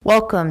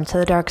Welcome to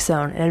the Dark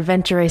Zone, an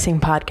adventure racing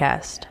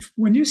podcast.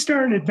 When you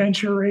start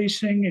adventure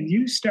racing and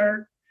you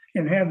start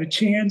and have a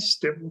chance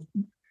to,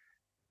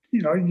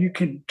 you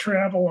can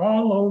travel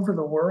all over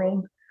the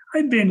world.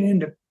 I've been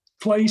into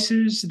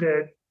places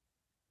that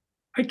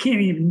I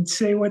can't even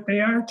say what they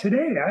are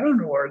today. I don't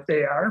know where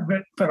they are,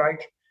 but I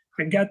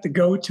got to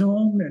go to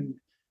them. And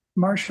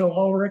Marshall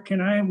Ulrich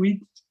and I,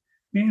 we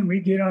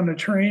get on a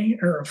train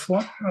or a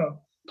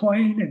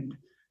plane and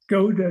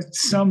go to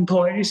some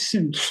place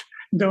and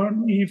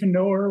don't even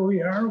know where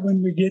we are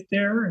when we get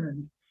there.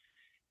 And,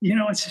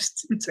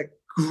 it's a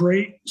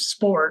great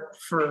sport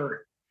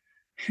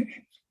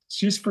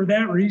just for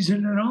that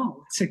reason and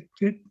all.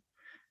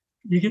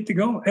 You get to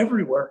go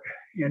everywhere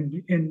and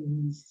you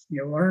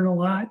learn a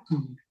lot.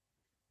 And,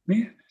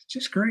 man, it's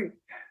just great.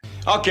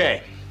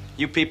 Okay,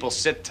 you people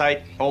sit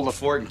tight, hold the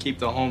fort, and keep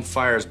the home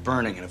fires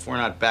burning. And if we're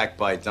not back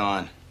by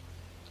dawn,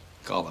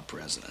 call the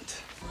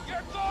president.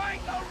 You're going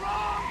the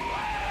wrong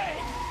way!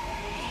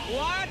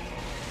 What?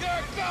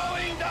 You're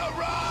going the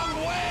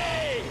wrong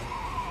way!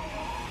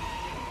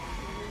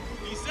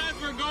 He says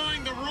we're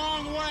going the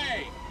wrong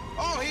way.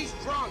 Oh, he's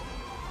drunk.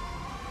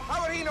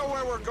 How would he know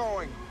where we're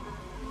going?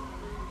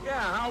 Yeah,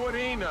 how would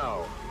he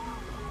know?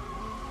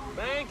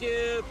 Thank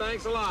you.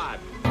 Thanks a lot.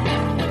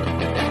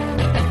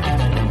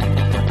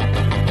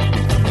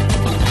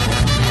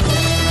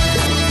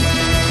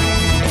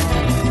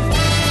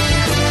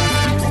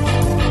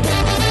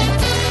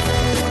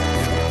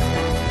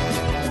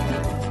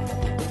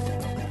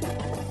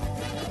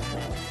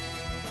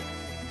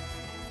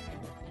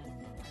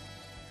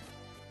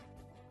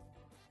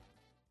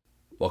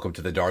 Welcome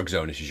to the Dark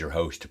Zone. This is your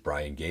host,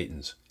 Brian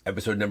Gatens.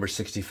 Episode number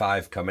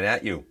 65 coming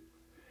at you.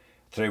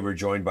 Today we're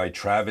joined by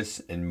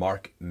Travis and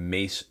Mark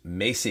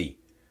Macy,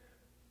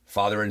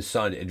 father and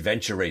son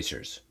adventure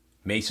racers.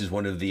 Mace is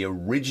one of the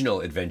original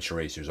adventure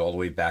racers all the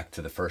way back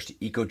to the first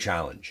Eco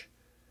Challenge.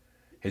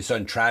 His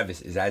son Travis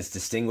is as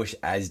distinguished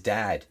as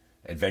dad,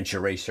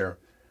 adventure racer,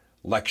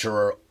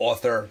 lecturer,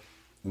 author,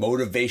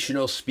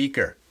 motivational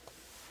speaker.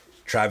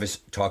 Travis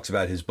talks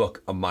about his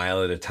book, A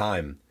Mile at a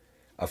Time,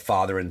 a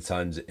father and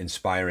son's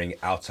inspiring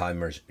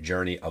Alzheimer's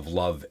journey of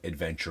love,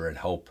 adventure, and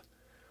hope.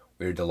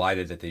 We are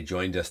delighted that they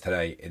joined us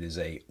today. It is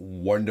a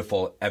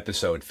wonderful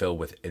episode filled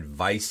with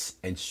advice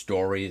and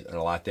stories and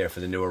a lot there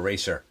for the newer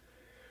racer.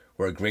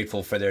 We're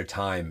grateful for their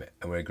time,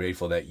 and we're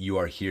grateful that you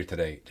are here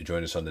today to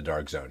join us on the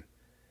Dark Zone.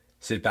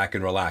 Sit back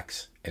and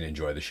relax and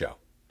enjoy the show.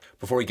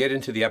 Before we get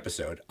into the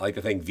episode, I'd like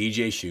to thank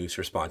VJ Shoes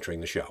for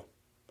sponsoring the show.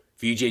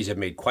 VJs have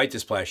made quite the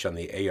splash on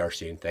the AR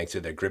scene thanks to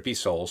their grippy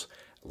soles,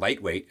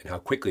 lightweight, and how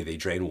quickly they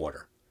drain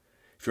water.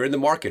 If you're in the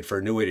market for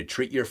a new way to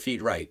treat your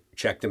feet right,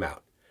 check them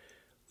out.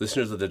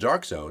 Listeners of the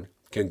Dark Zone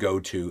can go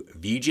to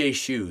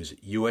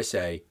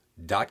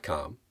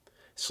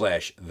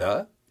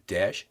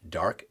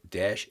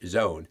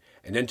vjshoesusa.com/the-dark-zone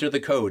and enter the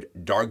code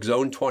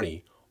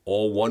DARKZONE20,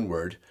 all one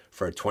word,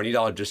 for a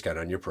 $20 discount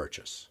on your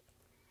purchase.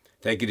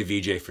 Thank you to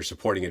VJ for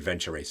supporting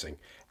adventure racing,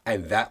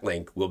 and that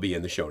link will be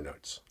in the show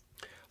notes.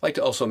 I'd like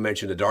to also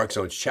mention the Dark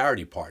Zone's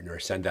charity partner,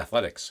 Ascend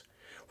Athletics.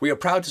 We are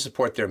proud to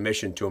support their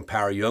mission to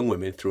empower young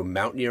women through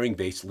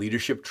mountaineering-based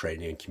leadership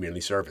training and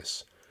community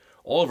service.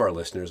 All of our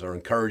listeners are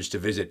encouraged to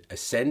visit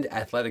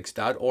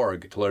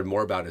ascendathletics.org to learn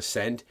more about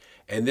Ascend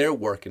and their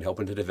work in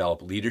helping to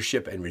develop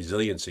leadership and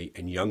resiliency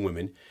in young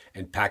women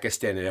in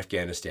Pakistan and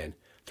Afghanistan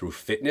through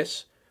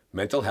fitness,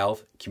 mental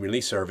health,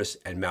 community service,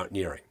 and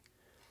mountaineering.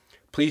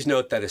 Please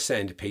note that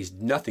Ascend pays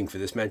nothing for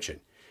this mention.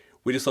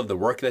 We just love the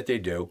work that they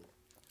do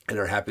and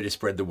are happy to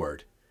spread the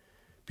word.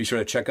 Be sure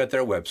to check out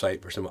their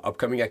website for some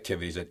upcoming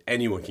activities that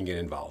anyone can get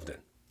involved in.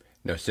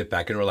 Now sit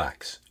back and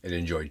relax and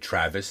enjoy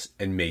Travis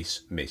and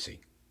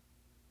Macy.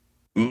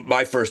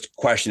 My first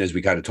question as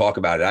we kind of talk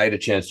about it, I had a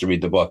chance to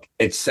read the book.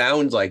 It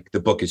sounds like the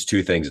book is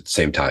two things at the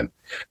same time.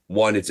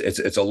 One, it's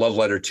a love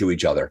letter to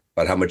each other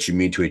about how much you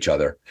mean to each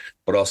other,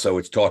 but also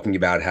it's talking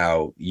about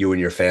how you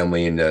and your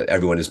family and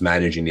everyone is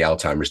managing the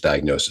Alzheimer's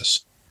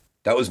diagnosis.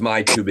 That was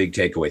my two big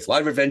takeaways. A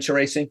lot of adventure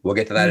racing. We'll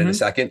get to that in a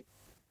second.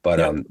 But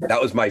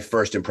that was my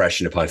first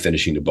impression upon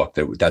finishing the book.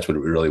 That's what it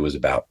really was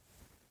about.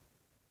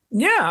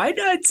 Yeah,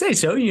 I'd say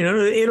so.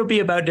 It'll be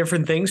about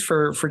different things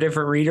for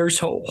different readers.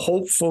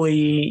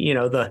 Hopefully,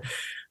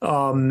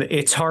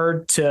 it's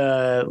hard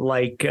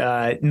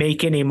to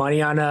make any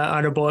money on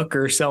a book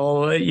or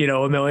sell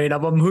a million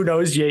of them. Who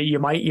knows? You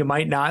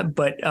might not.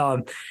 But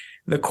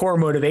the core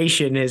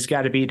motivation has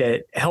got to be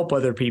to help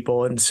other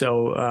people, and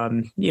so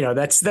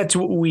that's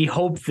what we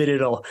hope that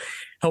it'll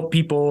help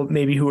people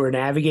maybe who are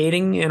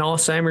navigating an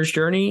Alzheimer's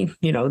journey,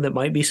 that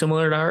might be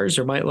similar to ours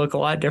or might look a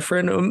lot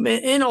different.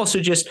 And also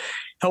just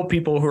help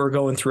people who are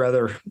going through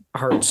other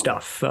hard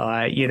stuff,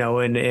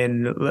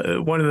 and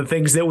one of the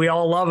things that we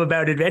all love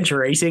about adventure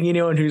racing,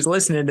 and who's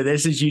listening to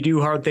this is you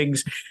do hard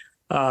things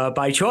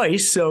by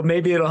choice. So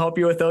maybe it'll help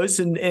you with those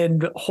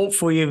and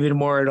hopefully even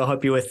more, it'll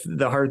help you with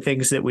the hard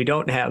things that we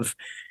don't have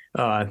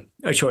a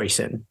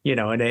choice in,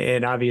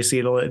 and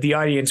obviously the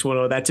audience will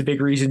know that's a big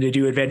reason to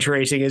do adventure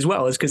racing as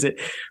well, is because it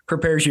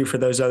prepares you for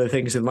those other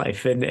things in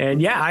life.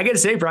 And yeah, I got to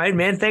say, Brian,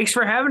 man, thanks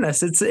for having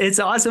us. It's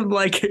awesome.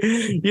 Like,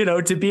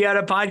 to be on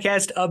a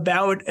podcast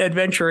about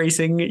adventure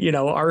racing,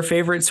 our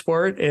favorite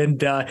sport.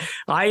 And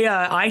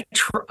I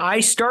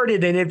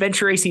started an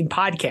adventure racing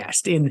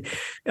podcast in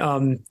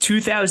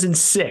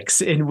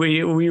 2006. And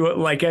we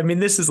like, I mean,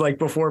 this is like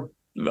before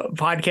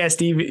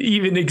podcast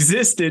even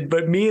existed,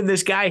 but me and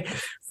this guy,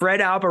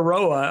 Fred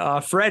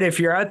Albaroa, Fred, if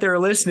you're out there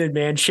listening,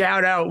 man,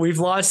 shout out. We've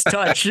lost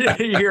touch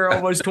here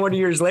almost 20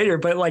 years later,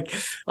 but like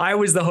I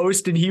was the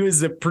host and he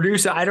was the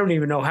producer. I don't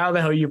even know how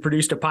the hell you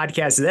produced a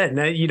podcast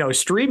then.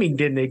 Streaming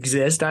didn't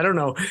exist. I don't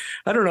know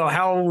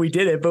how we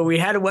did it, but we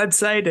had a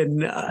website and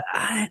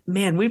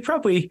man,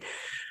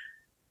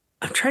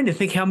 I'm trying to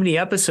think how many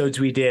episodes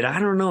we did. I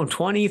don't know,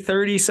 20,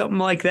 30, something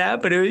like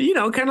that. But,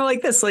 kind of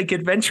like this, like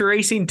adventure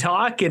racing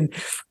talk. And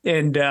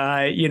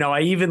I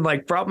even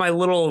like brought my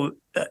little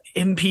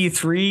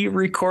MP3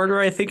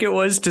 recorder, I think it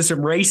was, to some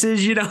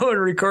races, and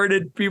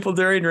recorded people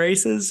during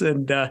races.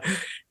 And,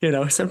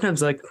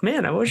 sometimes like,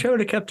 man, I wish I would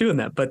have kept doing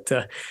that. But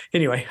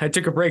anyway, I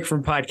took a break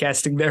from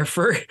podcasting there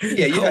for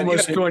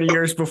almost 20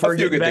 years before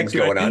getting back to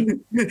going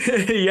on.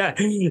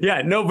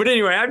 Yeah. No, but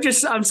anyway,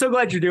 I'm so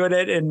glad you're doing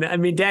it. And I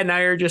mean, Dad and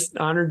I are just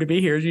honored to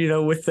be here,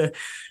 with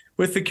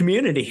the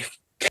community.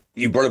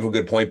 You brought up a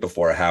good point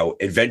before, how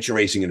adventure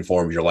racing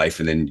informs your life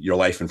and then your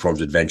life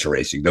informs adventure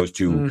racing. Those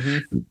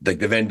two, like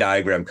the Venn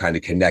diagram kind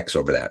of connects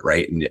over that,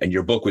 right? And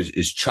your book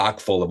is chock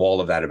full of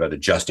all of that about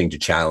adjusting to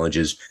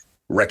challenges,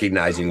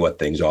 recognizing what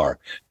things are.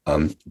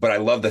 But I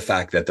love the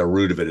fact that the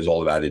root of it is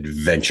all about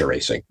adventure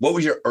racing. What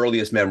was your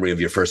earliest memory of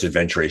your first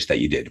adventure race that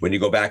you did? When you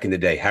go back in the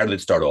day, how did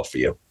it start off for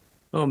you?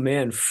 Oh,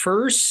 man.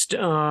 First,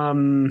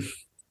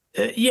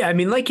 yeah, I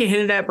mean, like you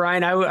hinted at,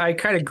 Brian, I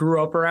kind of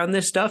grew up around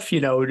this stuff.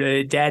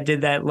 Dad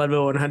did that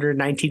Leadville 100 in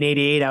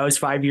 1988. I was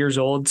 5 years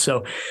old.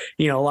 So,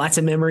 lots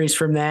of memories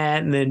from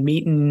that. And then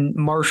meeting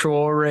Marshall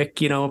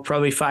Ulrich,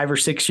 probably 5 or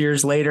 6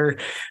 years later,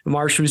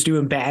 Marsh was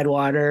doing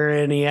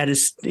Badwater and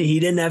he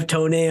didn't have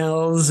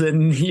toenails.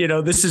 And,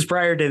 this is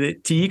prior to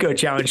the Eco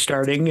Challenge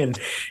starting. And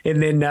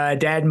then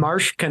Dad and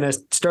Marsh kind of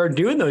started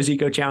doing those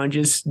Eco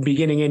Challenges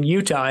beginning in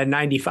Utah in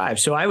 95.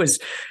 So I was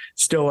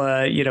still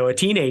a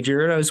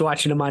teenager, and I was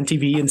watching them on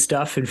TV and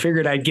stuff and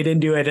figured I'd get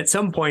into it at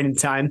some point in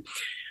time.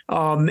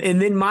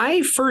 And then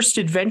my first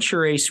adventure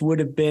race would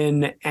have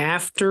been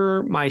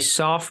after my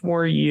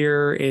sophomore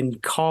year in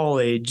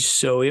college.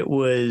 So it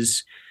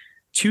was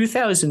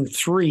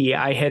 2003.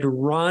 I had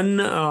run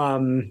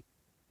on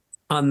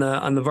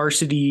the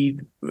varsity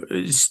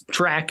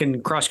track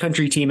and cross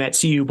country team at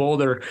CU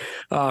Boulder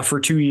for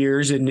 2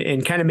 years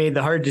and kind of made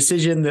the hard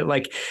decision that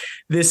like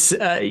this,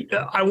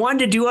 I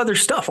wanted to do other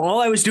stuff. All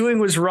I was doing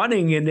was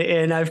running.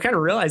 And I've kind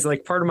of realized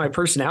like part of my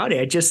personality,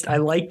 I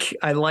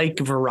like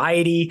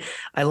variety.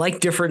 I like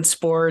different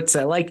sports.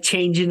 I like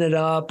changing it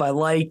up. I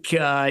like,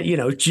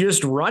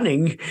 just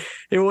running.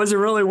 It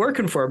wasn't really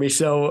working for me.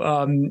 So,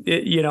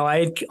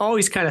 I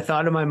always kind of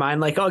thought in my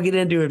mind, like I'll get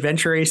into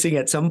adventure racing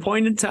at some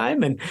point in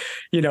time. And,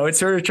 it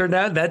sort of turned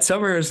out that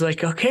summer, it was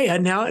like, okay,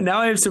 and now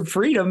I have some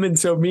freedom. And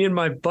so me and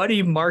my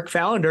buddy, Mark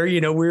Fallender,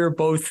 we were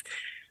both,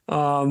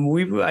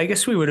 I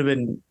guess we would have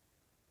been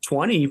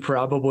 20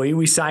 probably.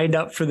 We signed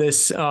up for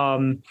this.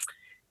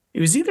 It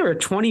was either a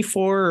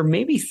 24 or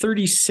maybe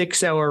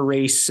 36-hour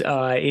race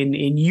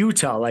in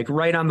Utah, like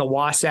right on the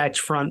Wasatch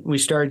Front. We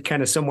started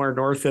kind of somewhere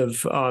north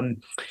of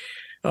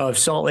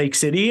Salt Lake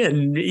City.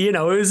 And,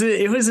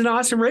 it was an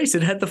awesome race.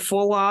 It had the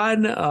full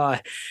on, all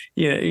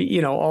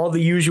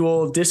the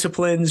usual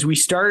disciplines. We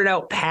started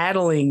out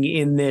paddling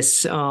in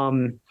this,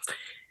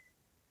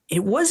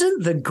 it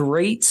wasn't the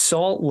Great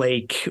Salt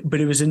Lake, but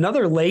it was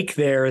another lake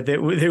there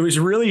that was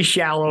really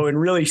shallow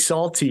and really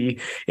salty.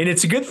 And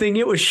it's a good thing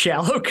it was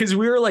shallow because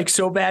we were like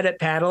so bad at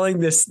paddling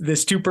this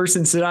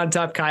 2-person sit on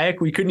top kayak.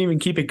 We couldn't even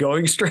keep it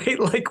going straight.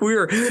 Like we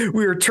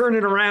were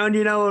turning around,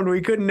 and we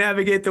couldn't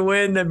navigate the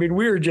wind. I mean,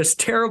 we were just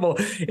terrible.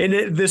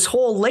 And this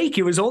whole lake,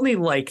 it was only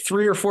like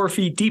 3 or 4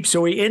 feet deep. So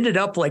we ended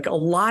up like a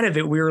lot of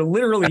it. We were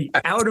literally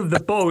out of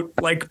the boat,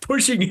 like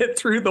pushing it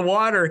through the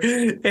water.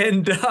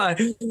 And,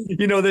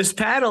 this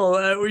paddle,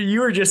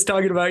 you were just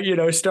talking about,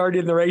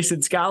 starting the race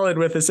in Scotland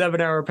with a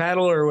 7-hour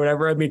paddle or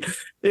whatever. I mean,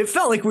 it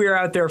felt like we were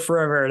out there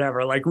forever and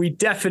ever. Like we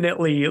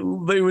definitely, it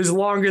was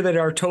longer than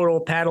our total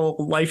paddle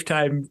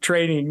lifetime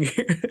training.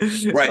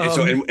 Right.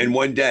 So in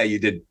one day you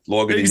did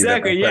longer than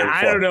exactly. Yeah.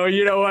 I don't know.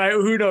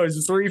 Who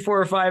knows, 3,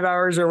 4, or 5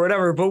 hours or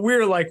whatever, but we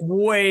were like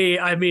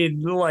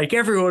like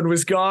everyone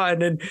was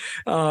gone and,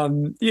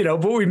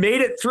 but we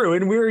made it through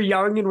and we were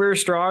young and we were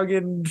strong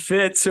and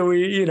fit. So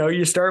we,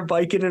 you start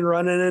biking and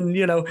running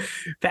and,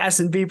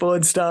 passing people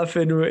and stuff.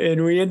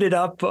 And we ended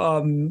up,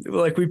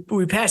 like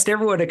we passed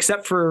everyone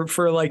except for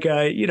like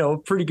a,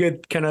 pretty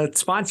good kind of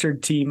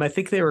sponsored team. I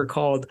think they were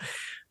called,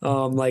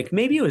 like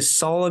maybe it was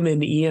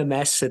Solomon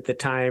EMS at the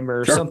time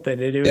or Sure.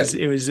 something. And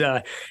it was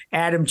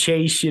Adam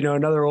Chase,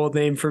 another old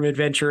name from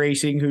adventure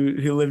racing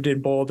who lived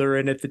in Boulder.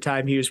 And at the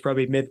time he was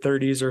probably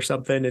mid-30s or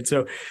something. And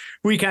so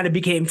we kind of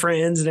became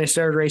friends and I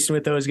started racing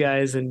with those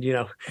guys and,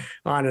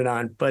 on and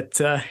on. But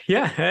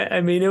yeah,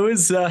 I mean, it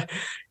was,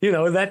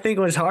 that thing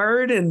was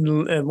hard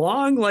and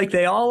long like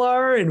they all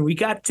are. And we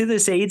got to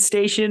this aid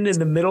station in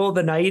the middle of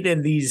the night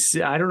and these,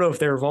 I don't know if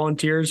they were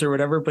volunteers or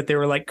whatever, but they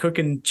were like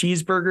cooking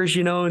cheeseburgers,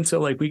 and so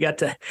like we got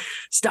to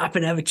stop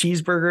and have a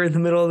cheeseburger in the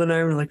middle of the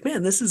night. We're like,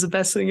 man, this is the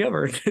best thing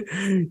ever.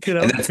 And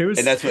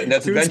that's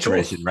adventure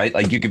racing, right?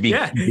 Like you could be,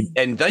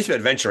 and nice about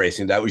adventure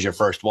racing, that was your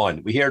first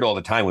one. We hear it all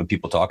the time when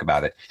people talk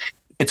about it.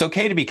 It's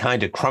okay to be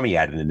kind of crummy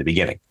at it in the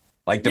beginning.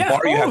 Like the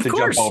bar you have to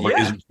jump over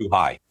isn't too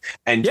high.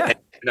 And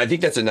I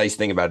think that's a nice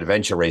thing about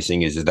adventure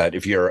racing is that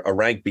if you're a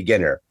ranked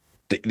beginner,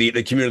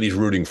 the community is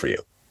rooting for you.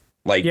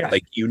 Like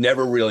you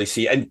never really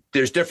see, and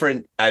there's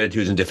different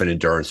attitudes in different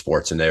endurance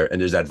sports and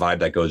there's that vibe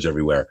that goes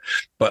everywhere.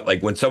 But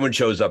like when someone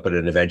shows up at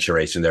an adventure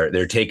race and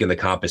they're taking the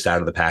compass out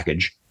of the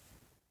package,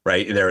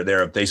 right?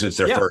 It's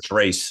their first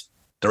race.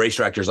 The race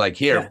director's like,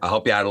 here, I'll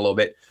help you out a little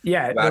bit.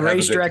 Yeah, the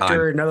race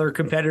director, another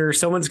competitor,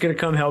 someone's going to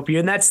come help you.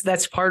 And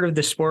that's part of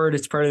the sport.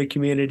 It's part of the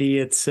community.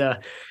 It's, and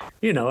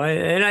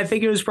I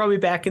think it was probably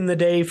back in the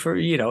day for,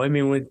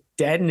 when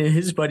Dad and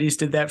his buddies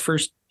did that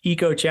first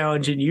eco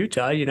challenge in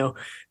Utah,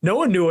 no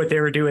one knew what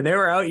they were doing. They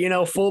were out,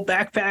 full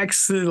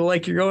backpacks,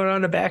 like you're going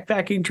on a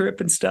backpacking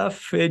trip and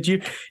stuff. Did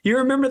you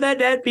remember that,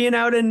 Dad, being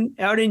out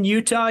in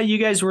Utah? You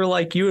guys were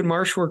like, you and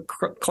Marsh were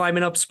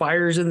climbing up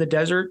spires in the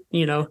desert,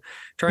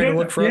 trying to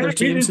look for other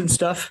teams and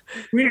stuff.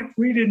 We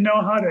didn't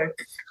know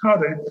how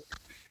to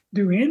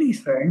do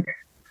anything.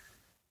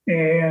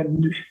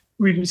 And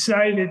we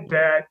decided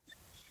that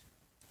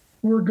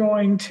we're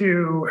going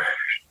to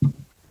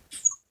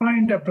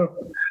find up a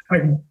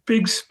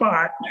big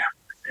spot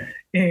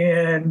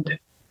and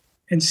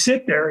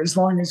sit there as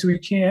long as we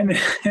can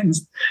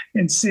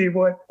and see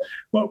what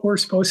we're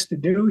supposed to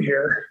do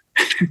here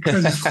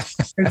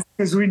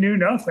because we knew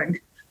nothing.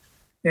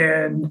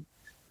 And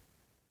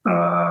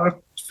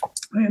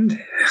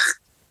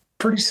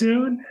pretty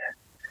soon,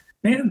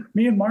 man,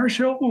 me and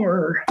Marshall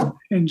were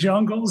in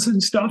jungles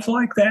and stuff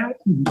like that.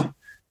 And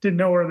didn't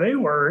know where they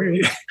were,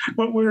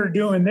 what we were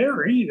doing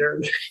there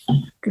either,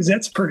 because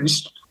that's pretty.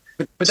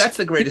 But that's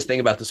the greatest thing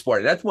about the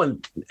sport. That's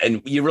one,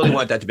 and you really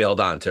want that to be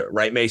held on to,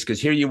 right, Mace?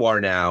 Because here you are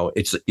now.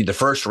 It's the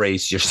first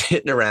race. You're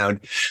sitting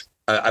around.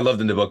 I loved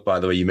in the book, by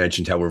the way, you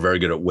mentioned how we're very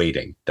good at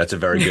waiting. That's a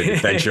very good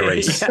adventure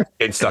race.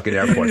 Getting stuck in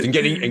airports and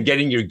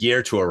getting your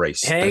gear to a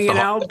race. Hanging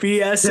out,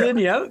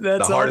 BSing. Yep,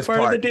 that's the hardest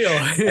part of the deal.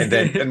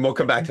 and we'll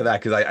come back to that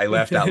because I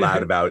laughed out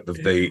loud about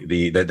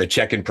the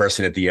check-in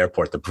person at the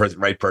airport, the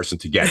right person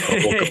to get.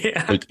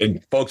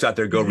 And folks out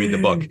there, go read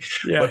the book.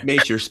 Yeah. But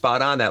Mace, you're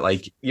spot on that.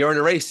 Like you're in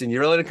a race and you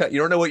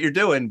don't know what you're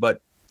doing,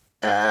 but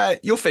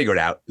you'll figure it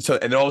out. So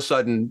and then all of a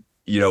sudden,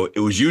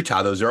 it was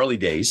Utah those early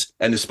days,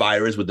 and the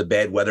spires with the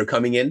bad weather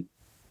coming in.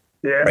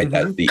 Yeah. Right.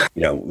 That's we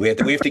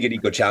have to get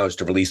Eco Challenge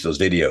to release those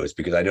videos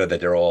because I know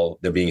that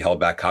they're being held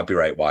back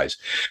copyright wise.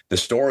 The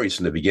stories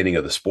from the beginning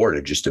of the sport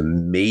are just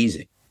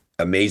amazing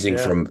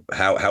from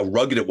how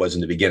rugged it was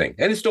in the beginning,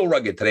 and it's still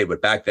rugged today.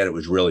 But back then it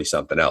was really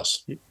something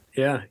else.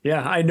 Yeah.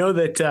 I know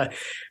that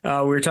we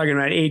were talking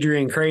about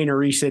Adrian Crane, a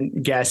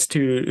recent guest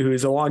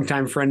who's a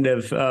longtime friend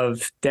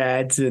of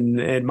Dad's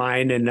and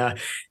mine. And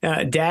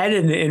Dad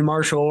and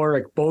Marshall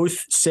Ulrich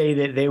both say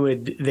that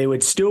they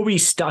would still be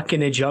stuck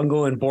in a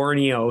jungle in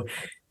Borneo.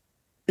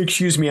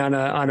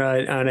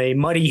 On a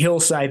muddy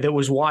hillside that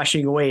was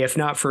washing away, if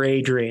not for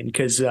Adrian,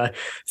 because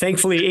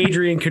thankfully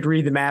Adrian could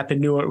read the map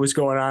and knew what was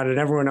going on, and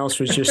everyone else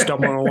was just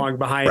stumbling along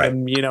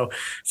behind him,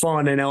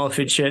 falling in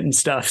elephant shit and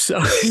stuff. So,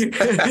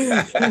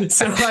 I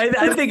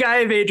think I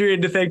have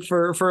Adrian to thank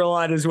for a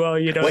lot as well.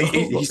 Well,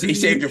 he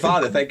saved your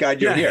father. Thank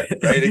God you're here.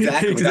 Right?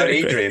 Exactly. Without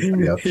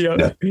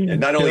Adrian, and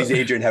not only does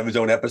Adrian have his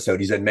own episode,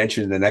 he's then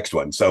mentioned in the next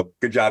one. So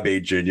good job,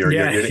 Adrian.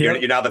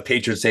 You're now the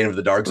patron saint of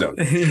the Dark Zone.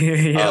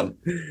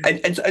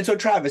 And so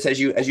Travis, as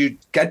you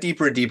got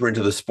deeper and deeper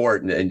into the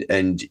sport,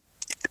 and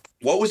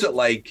what was it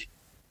like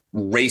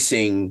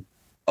racing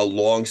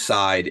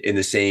alongside in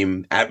the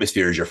same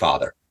atmosphere as your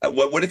father?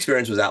 What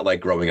experience was that like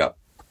growing up?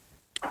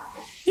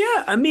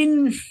 Yeah, I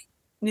mean,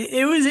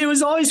 it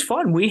was always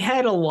fun. We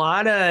had a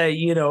lot of,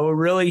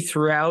 really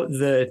throughout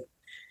the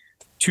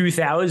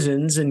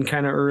 2000s and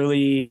kind of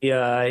early,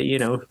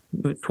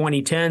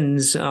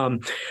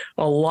 2010s,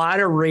 a lot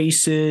of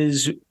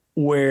races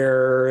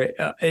where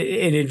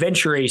in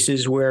adventure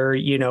races where,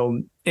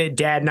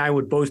 Dad and I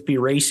would both be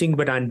racing,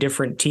 but on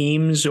different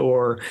teams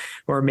or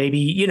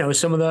maybe,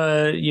 some of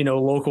the,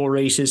 local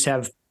races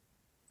have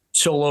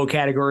solo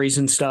categories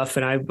and stuff.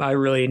 And I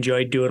really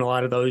enjoyed doing a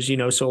lot of those,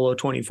 solo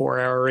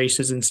 24-hour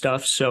races and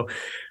stuff. So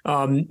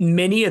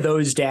many of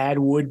those Dad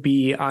would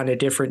be on a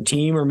different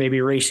team or maybe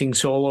racing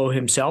solo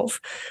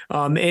himself.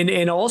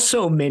 And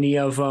also many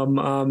of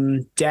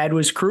them, Dad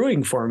was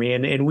crewing for me.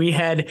 And we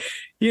had,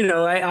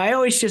 I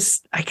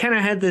always I kind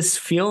of had this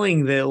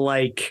feeling that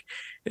like,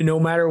 no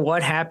matter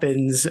what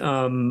happens,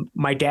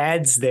 my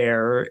dad's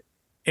there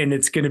and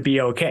it's going to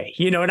be okay.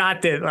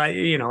 Not that,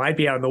 I'd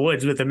be out in the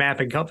woods with a map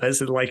and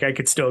compass and like I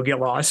could still get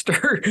lost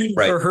or,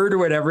 Right. or hurt or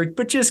whatever,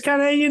 but just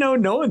kind of,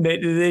 knowing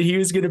that he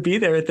was going to be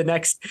there at the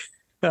next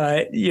TA,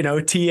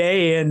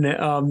 and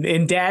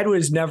dad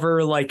was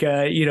never like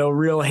a,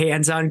 real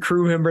hands-on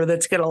crew member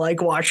that's going to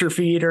like watch your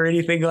feet or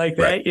anything like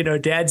that.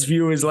 Right. Dad's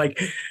view is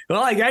like,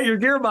 well, I got your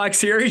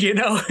gearbox here,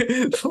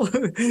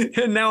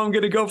 and now I'm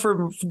going to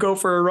go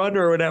for a run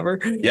or whatever.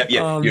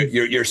 Yeah.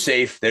 You're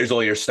safe. There's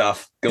all your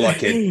stuff. Good luck,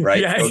 kid.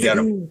 Right. Yeah, go get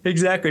them.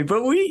 Exactly.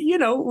 But we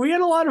had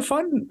a lot of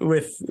fun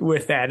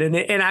with that.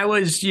 And I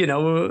was,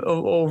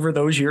 over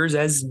those years,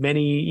 as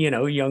many,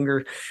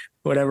 younger,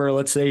 whatever,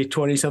 let's say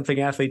 20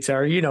 something athletes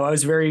are, I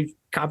was very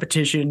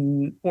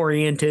competition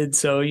oriented.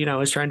 So, I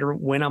was trying to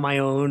win on my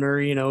own or,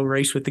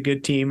 race with the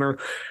good team or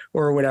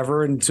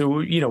whatever. And so,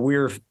 we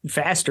were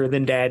faster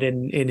than dad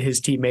and his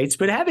teammates,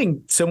 but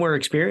having similar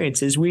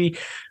experiences, we,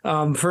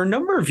 for a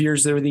number of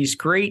years, there were these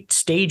great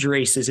stage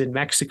races in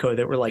Mexico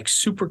that were like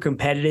super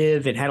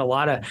competitive and had a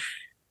lot of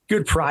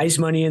good prize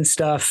money and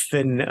stuff.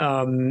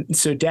 And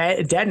so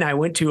dad and I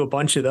went to a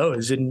bunch of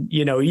those. And,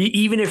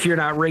 even if you're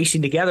not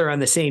racing together on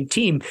the same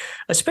team,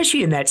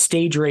 especially in that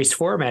stage race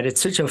format,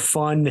 it's such a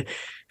fun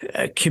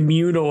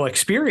communal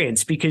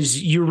experience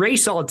because you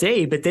race all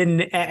day, but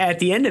then at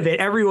the end of it,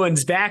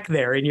 everyone's back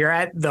there and you're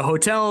at the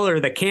hotel or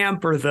the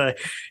camp or the,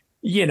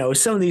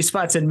 some of these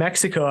spots in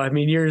Mexico, I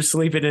mean, you're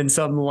sleeping in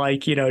some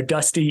like,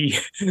 dusty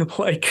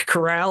like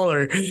corral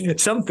or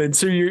something.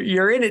 So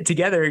you're in it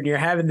together and you're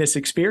having this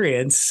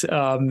experience.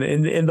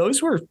 And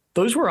those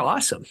were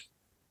awesome.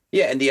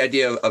 Yeah. And the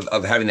idea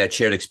of having that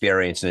shared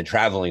experience and then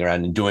traveling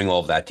around and doing all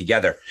of that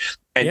together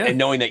and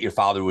knowing that your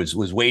father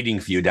was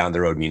waiting for you down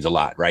the road means a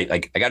lot, right?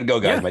 Like, I got to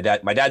go, guys. Yeah.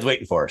 My dad's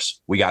waiting for us.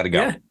 We got to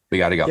go. Yeah. We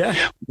got to go.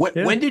 Yeah.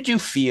 When did you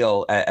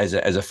feel as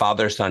a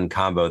father-son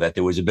combo that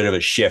there was a bit of a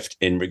shift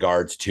in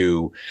regards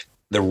to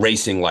the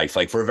racing life?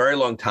 Like for a very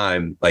long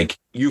time, like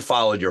you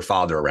followed your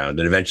father around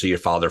and eventually your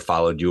father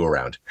followed you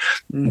around.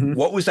 Mm-hmm.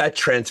 What was that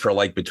transfer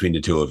like between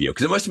the two of you?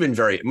 Because it must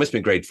have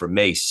been great for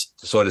Mace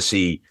to sort of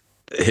see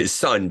his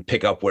son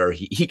pick up where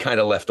he kind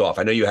of left off.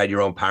 I know you had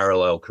your own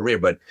parallel career,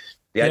 but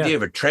the idea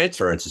of a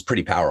transference is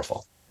pretty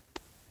powerful.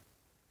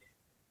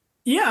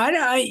 Yeah.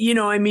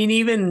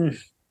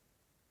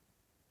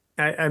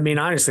 I mean,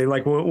 honestly,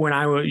 like when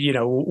I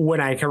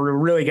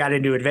really got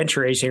into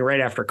adventure racing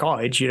right after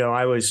college,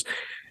 I was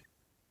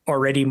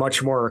already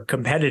much more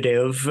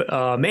competitive.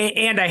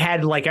 And I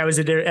had I was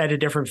at a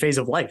different phase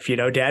of life,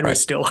 dad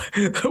was still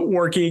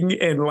working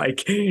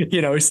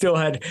and still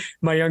had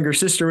my younger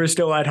sister was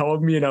still at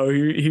home,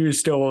 he was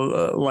still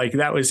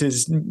that was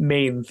his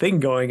main thing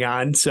going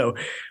on. So,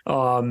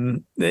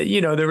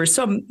 there was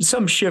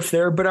some shift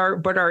there, but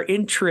our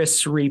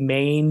interests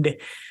remained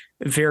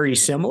very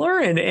similar.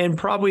 And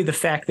probably the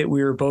fact that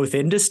we were both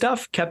into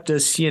stuff kept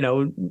us,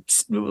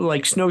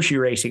 like snowshoe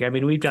racing. I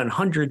mean, we've done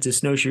hundreds of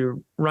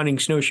snowshoe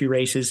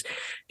races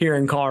here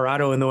in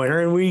Colorado in the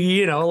winter. And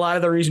we, a lot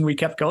of the reason we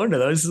kept going to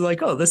those is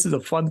like, oh, this is a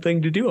fun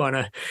thing to do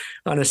on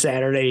a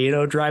Saturday,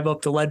 drive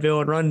up to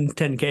Leadville and run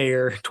 10K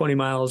or 20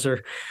 miles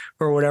or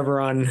whatever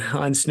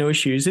on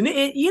snowshoes. And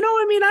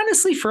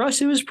honestly, for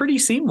us, it was pretty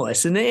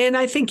seamless. And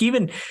I think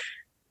even,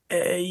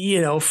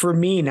 for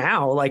me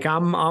now, like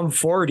I'm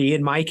 40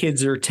 and my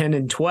kids are 10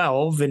 and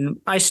 12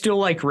 and I still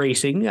like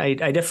racing. I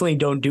definitely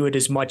don't do it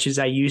as much as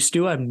I used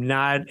to. I'm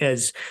not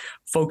as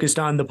focused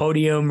on the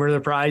podium or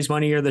the prize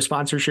money or the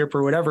sponsorship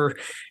or whatever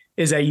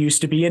as I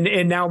used to be.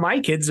 And now my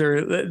kids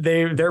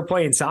they're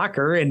playing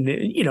soccer and,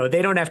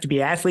 they don't have to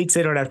be athletes.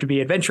 They don't have to be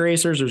adventure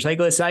racers or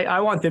cyclists. I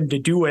want them to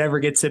do whatever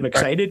gets them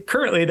excited. Right.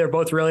 Currently, they're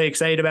both really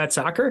excited about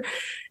soccer.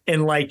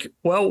 And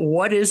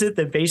what is it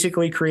that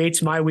basically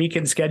creates my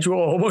weekend schedule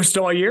almost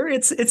all year?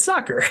 It's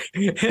soccer.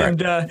 And,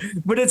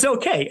 but it's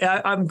okay.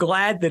 I'm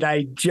glad that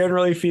I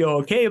generally feel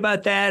okay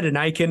about that. And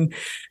I can,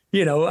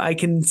 I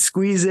can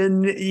squeeze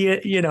in,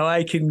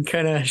 I can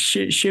kind of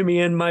shimmy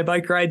in my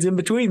bike rides in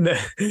between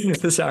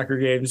the soccer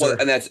games. Well,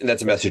 and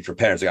that's a message for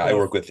parents. Like I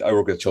work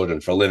with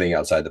children for a living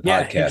outside the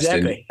podcast.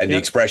 Exactly. And the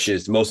expression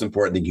is the most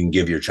important thing you can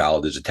give your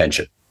child is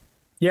attention.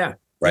 Yeah.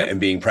 Right.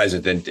 And being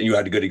present. And you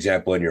had a good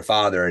example in your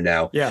father. And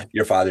now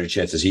your father had a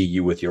chance to see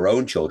you with your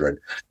own children.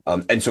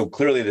 And so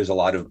clearly there's a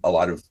lot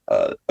of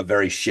a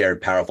very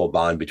shared, powerful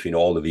bond between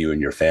all of you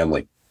and your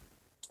family,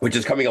 which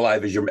is coming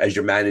alive as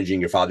you're managing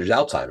your father's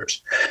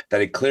Alzheimer's.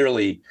 That it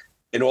clearly,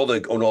 in all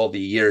the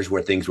years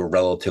where things were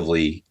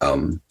relatively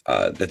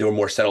that they were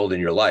more settled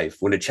in your life,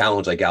 when a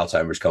challenge like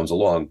Alzheimer's comes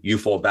along, you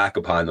fall back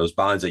upon those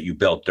bonds that you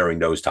built during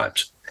those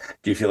times.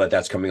 Do you feel that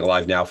that's coming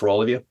alive now for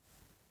all of you?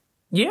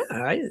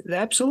 Yeah,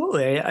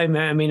 absolutely. I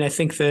mean, I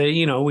think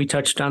we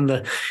touched on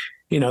the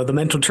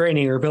mental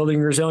training or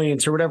building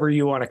resilience or whatever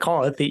you want to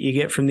call it that you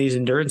get from these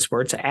endurance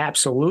sports.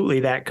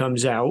 Absolutely. That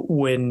comes out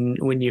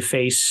when you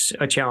face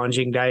a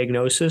challenging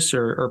diagnosis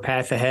or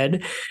path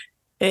ahead.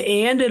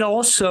 And it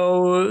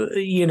also,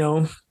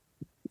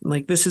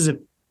 this is a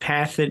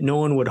path that no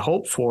one would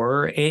hope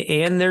for.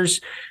 And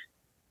there's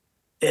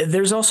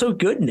there's also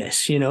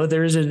goodness.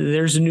 There's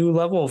a new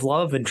level of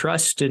love and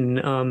trust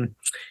and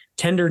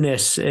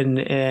tenderness, and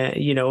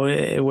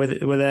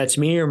whether that's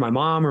me or my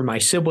mom or my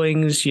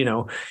siblings,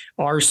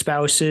 our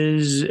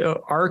spouses,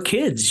 our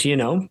kids.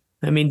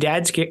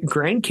 Dad's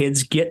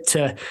grandkids get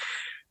to,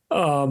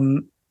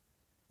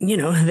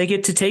 they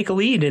get to take a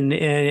lead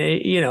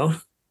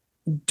and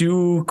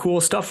do cool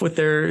stuff with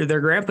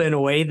their grandpa in a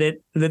way that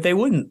they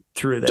wouldn't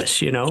through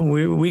this.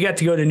 We got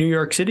to go to New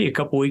York City a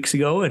couple weeks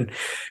ago, and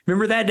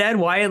remember that, Dad?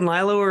 Wyatt and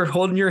Lila were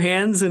holding your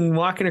hands and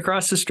walking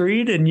across the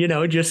street, and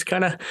just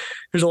kind of,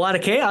 there's a lot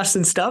of chaos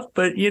and stuff,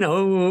 but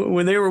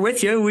when they were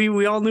with you,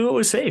 we all knew it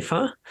was safe,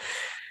 huh?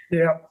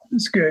 Yeah,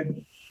 it's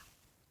good.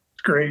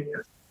 It's great.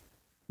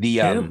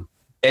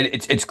 And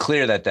it's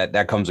clear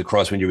that comes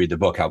across when you read the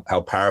book,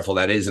 how powerful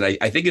that is. And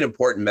I think an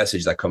important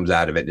message that comes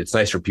out of it, and it's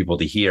nice for people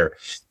to hear,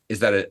 is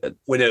that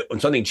when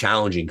something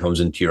challenging comes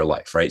into your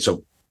life, right?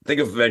 So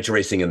think of adventure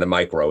racing in the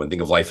micro and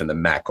think of life in the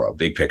macro,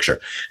 big picture.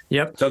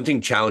 Yep.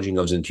 Something challenging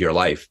comes into your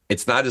life.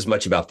 It's not as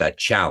much about that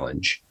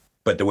challenge,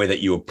 but the way that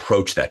you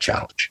approach that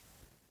challenge.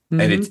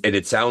 Mm-hmm. And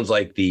it sounds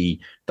like the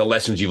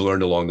lessons you've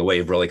learned along the way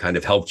have really kind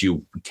of helped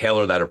you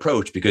tailor that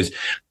approach, because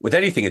with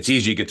anything, it's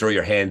easy. You could throw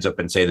your hands up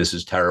and say, this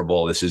is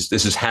terrible. This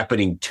is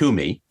happening to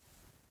me.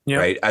 Yep.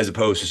 Right. As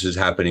opposed to this is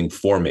happening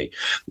for me.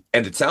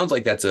 And it sounds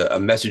like that's a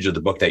message of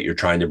the book that you're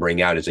trying to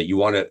bring out, is that you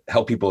want to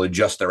help people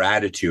adjust their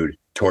attitude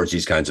towards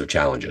these kinds of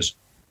challenges.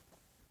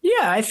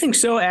 Yeah, I think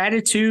so.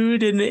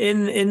 Attitude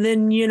and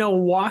then,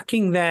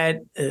 walking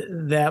that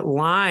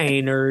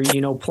line, or,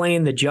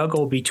 playing the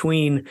juggle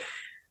between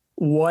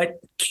what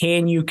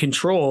can you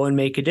control and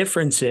make a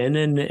difference in,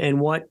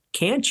 and what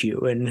can't you?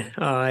 And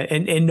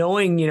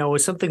knowing,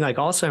 with something like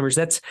Alzheimer's,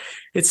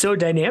 it's so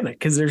dynamic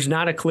because there's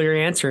not a clear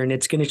answer, and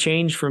it's going to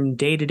change from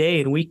day to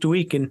day and week to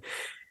week and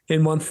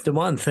month to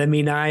month. I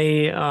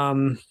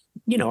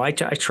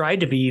tried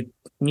to be,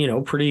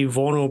 pretty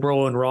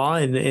vulnerable and raw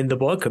in the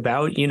book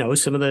about,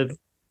 some of the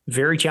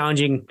very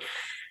challenging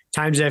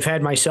times I've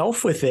had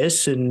myself with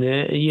this. And,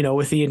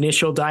 with the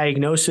initial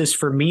diagnosis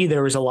for me,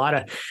 there was a lot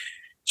of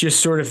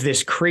just sort of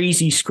this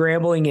crazy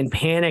scrambling and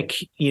panic,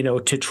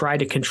 to try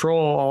to control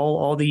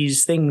all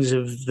these things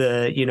of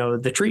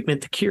the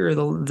treatment, the cure,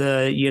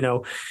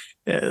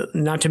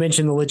 not to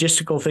mention the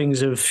logistical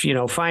things of,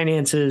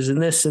 finances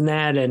and this and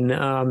that. And,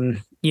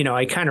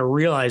 I kind of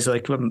realized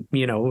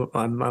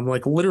I'm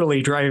like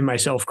literally driving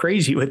myself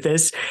crazy with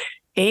this.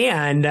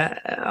 And,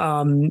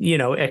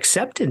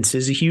 acceptance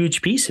is a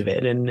huge piece of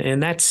it.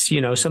 And that's,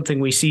 something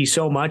we see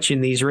so much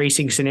in these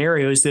racing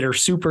scenarios that are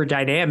super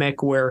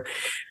dynamic where,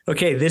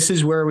 okay, this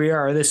is where we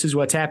are. This is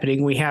what's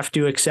happening. We have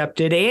to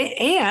accept it.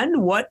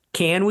 And what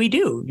can we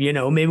do?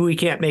 Maybe we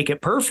can't make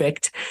it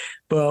perfect,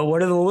 but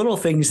what are the little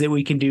things that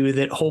we can do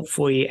that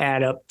hopefully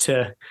add up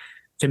to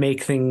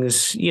make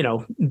things,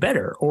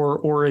 better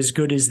or as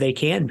good as they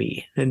can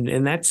be.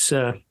 And that's,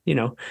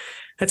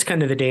 that's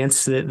kind of the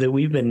dance that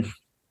we've been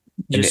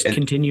just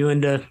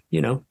continuing to,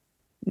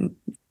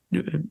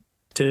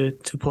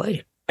 to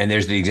play. And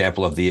there's the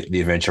example of the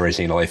adventure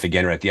racing in life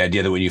again, right? The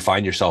idea that when you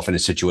find yourself in a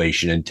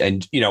situation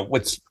and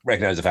let's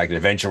recognize the fact that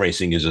adventure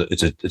racing is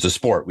it's a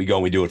sport. We go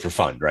and we do it for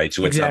fun, right?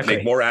 So it's not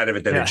make more out of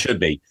it than it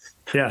should be.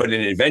 Yeah. But in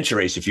an adventure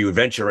race, if you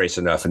adventure race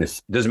enough, and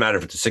it doesn't matter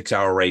if it's a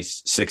 6-hour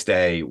race,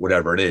 6-day,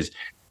 whatever it is,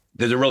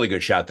 there's a really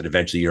good shot that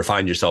eventually you'll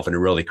find yourself in a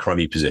really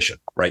crummy position,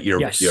 right?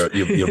 You've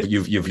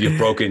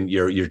broken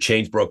your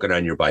chain's broken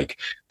on your bike.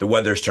 The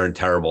weather's turned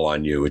terrible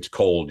on you. It's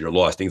cold. You're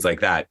lost. Things like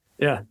that.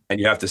 Yeah. And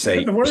you have to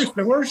say the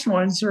worst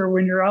ones are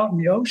when you're out in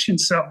the ocean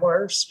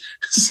somewhere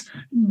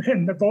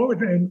and the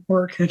boat ain't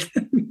working.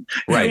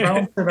 Right.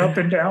 Bouncing up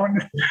and down.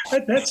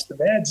 That's the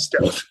bad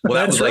stuff. Well,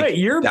 that's right.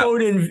 Your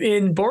boat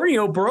in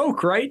Borneo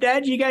broke, right,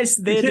 Dad? You guys,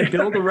 they had to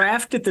build a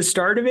raft at the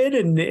start of it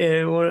and,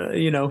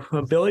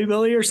 a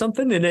billy or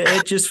something, and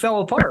it just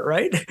fell apart,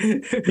 right?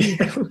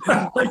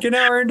 Like an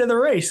hour into the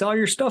race, all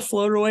your stuff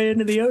floated away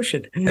into the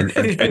ocean.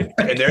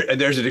 And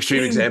there's an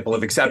extreme example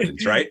of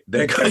acceptance, right?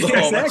 There goes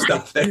all that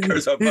stuff. There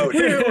goes a boat.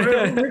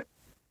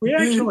 We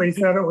actually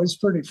thought it was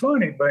pretty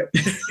funny, but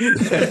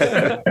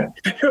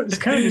it was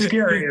kind of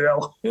scary,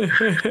 though.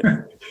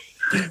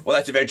 Well,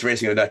 that's adventure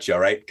racing in a nutshell,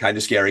 right? Kind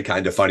of scary,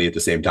 kind of funny at the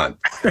same time,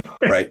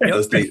 right?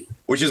 Those things,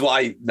 which is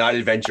why not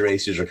adventure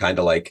racers are kind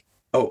of like,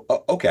 oh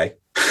okay.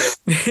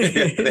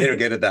 They don't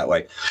get it that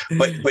way.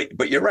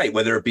 But you're right.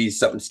 Whether it be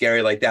something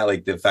scary like that,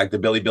 like the fact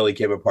that Billy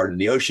came apart in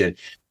the ocean,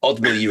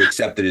 ultimately you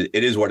accept it.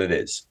 It is what it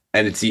is,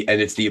 and it's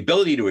the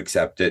ability to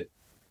accept it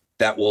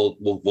that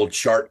will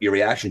chart your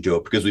reaction to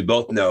it, because we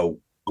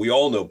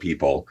all know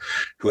people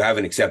who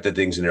haven't accepted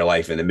things in their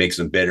life and it makes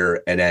them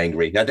bitter and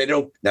angry. Not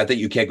that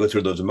you can't go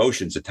through those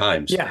emotions at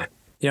times. Yeah.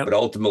 Yep. But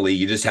ultimately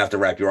you just have to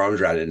wrap your arms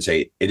around it and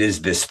say, it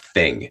is this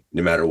thing,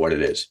 no matter what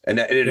it is. And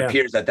it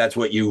appears that that's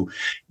what you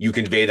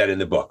convey that in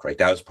the book, right?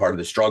 That was part of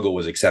the struggle,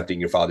 was accepting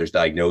your father's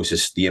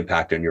diagnosis, the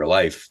impact on your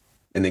life,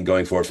 and then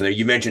going forward from there.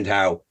 You mentioned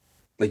how,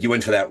 like, you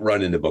went for that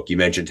run in the book. You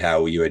mentioned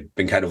how you had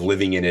been kind of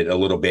living in it a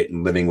little bit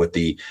and living with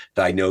the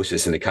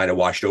diagnosis, and it kind of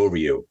washed over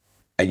you,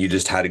 and you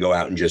just had to go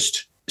out and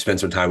just spend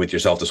some time with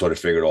yourself to sort of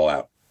figure it all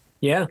out.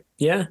 Yeah.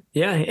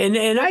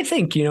 And I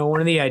think, one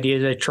of the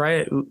ideas I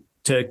try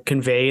to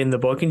convey in the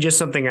book, and just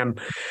something I'm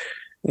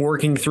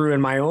working through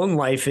in my own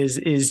life,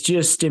 is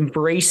just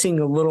embracing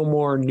a little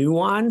more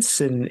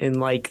nuance and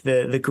like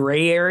the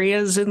gray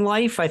areas in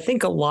life. I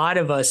think a lot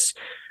of us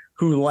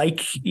who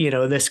like,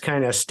 this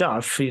kind of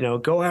stuff,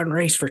 go out and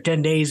race for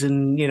 10 days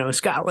in,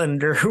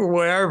 Scotland or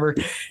wherever,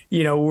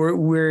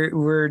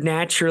 we're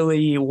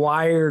naturally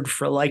wired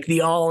for like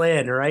the all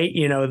in, right?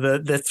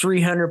 The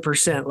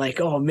 300%, like,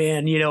 oh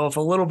man, if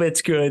a little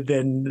bit's good,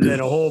 then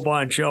a whole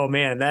bunch. Oh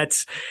man,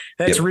 that's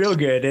Yep. real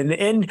good.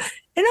 And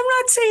I'm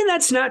not saying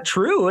that's not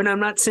true. And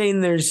I'm not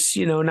saying there's,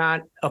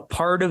 not a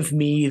part of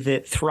me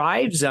that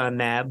thrives on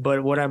that.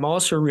 But what I'm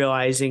also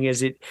realizing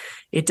is it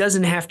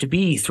doesn't have to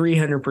be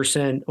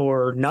 300%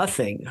 or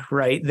nothing,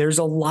 right? There's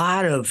a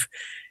lot of,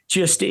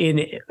 just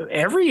in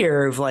every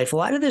area of life, a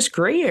lot of this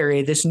gray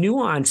area, this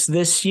nuance,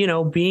 this,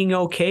 being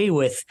okay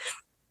with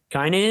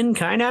kind of in,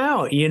 kind of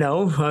out,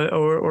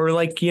 or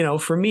like,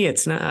 for me,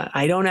 it's not,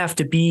 I don't have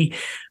to be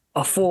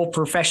a full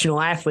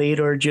professional athlete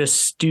or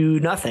just do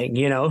nothing.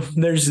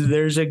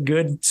 There's a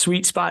good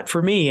sweet spot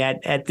for me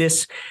at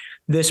this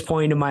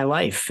point in my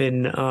life.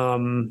 And,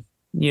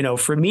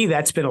 for me,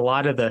 that's been a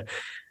lot of the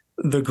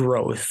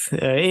growth.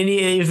 And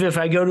if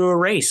I go to a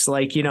race,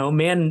 like,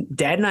 man,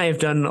 Dad and I have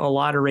done a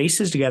lot of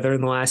races together in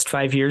the last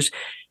 5 years.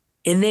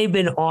 And they've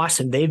been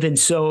awesome. They've been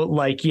so,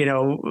 like,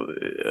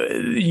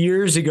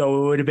 years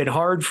ago, it would have been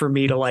hard for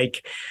me to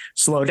like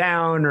slow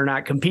down or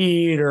not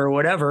compete or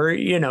whatever,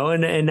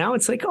 and now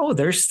it's like, oh,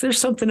 there's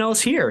something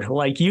else here.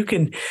 Like you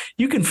can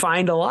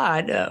find a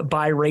lot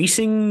by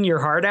racing your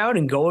heart out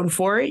and going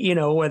for it,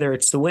 whether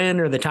it's the win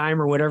or the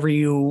time or whatever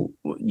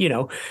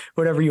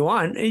whatever you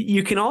want.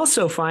 You can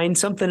also find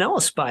something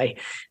else by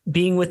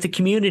being with the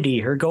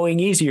community or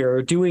going easier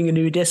or doing a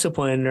new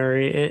discipline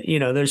or,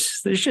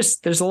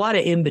 there's a lot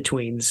of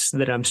in-betweens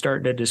that I'm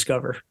starting to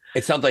discover.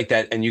 It sounds like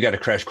that. And you got a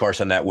crash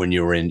course on that when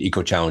you were in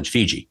Eco Challenge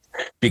Fiji,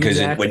 because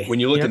Exactly. when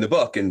you look in the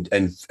book and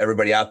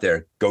everybody out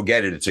there, go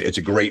get it. It's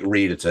a great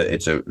read.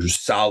 It's a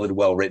solid,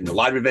 well-written, a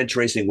lot of adventure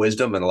racing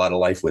wisdom and a lot of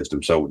life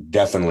wisdom. So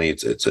definitely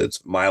it's a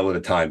mile at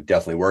a time,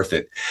 definitely worth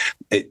it.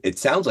 It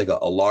sounds like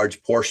a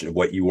large portion of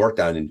what you worked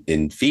on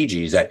in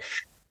Fiji is that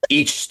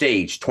each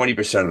stage,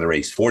 20% of the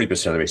race,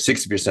 40% of the race,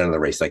 60% of the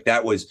race, like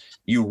that was,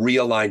 you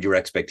realigned your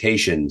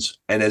expectations.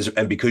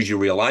 And because you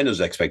realigned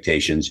those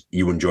expectations,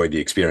 you enjoyed the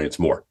experience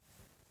more.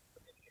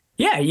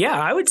 Yeah,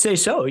 I would say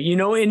so.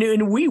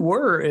 And we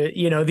were,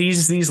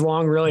 these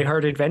long, really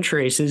hard adventure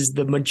races,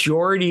 the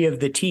majority of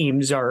the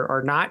teams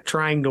are not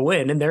trying to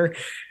win, and they're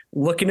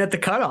looking at the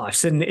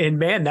cutoffs. And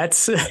man,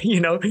 that's,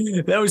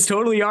 that was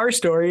totally our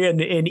story.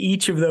 And in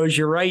each of those,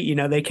 you're right,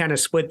 they kind of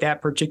split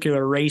that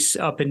particular race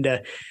up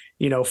into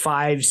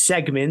 5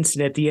 segments.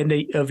 And at the end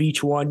of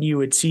each one, you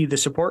would see the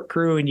support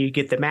crew and you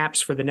get the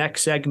maps for the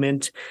next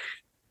segment,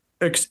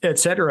 et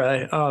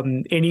cetera.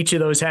 And each of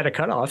those had a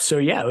cutoff. So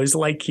yeah, it was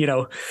like,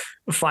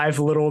 5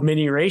 little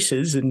mini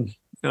races. And,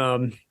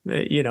 when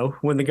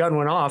the gun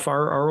went off,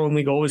 our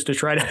only goal was to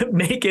try to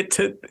make it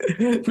to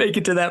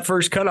that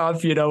first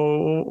cutoff,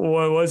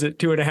 what was it,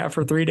 2.5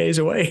 or 3 days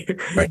away.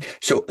 Right.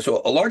 So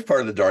a large part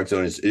of the dark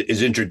zone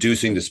is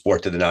introducing the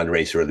sport to the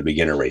non-racer or the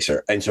beginner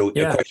racer. And so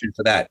a question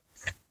for that,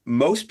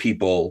 most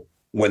people,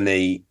 when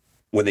they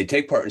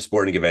take part in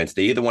sporting events,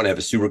 they either want to have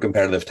a super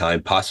competitive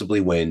time, possibly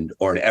win,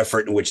 or an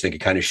effort in which they can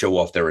kind of show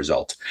off their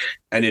result.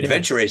 And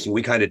adventure racing,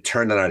 we kind of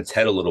turn that on its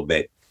head a little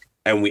bit.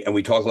 And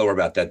we talk lower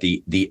about that.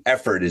 The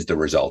effort is the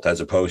result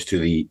as opposed to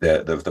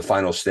the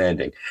final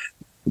standing.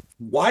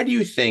 Why do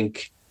you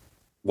think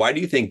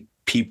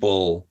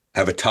people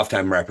have a tough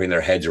time wrapping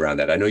their heads around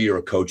that? I know you're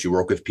a coach, you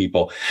work with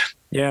people.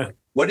 Yeah.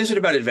 What is it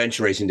about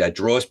adventure racing that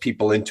draws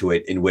people into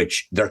it in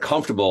which they're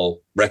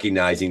comfortable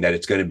recognizing that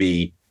it's going to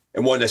be,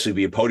 it won't necessarily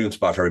be a podium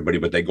spot for everybody,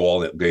 but they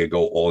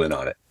go all in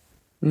on it?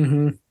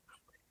 Mm-hmm.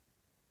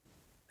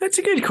 That's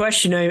a good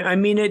question. I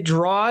mean, it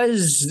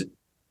draws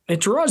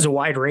a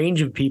wide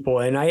range of people.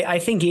 And I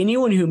think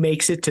anyone who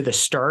makes it to the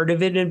start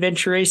of an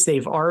adventure race,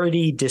 they've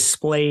already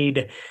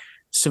displayed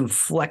some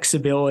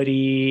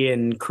flexibility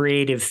and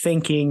creative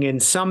thinking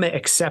and some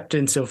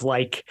acceptance of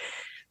like,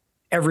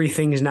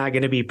 everything is not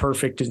going to be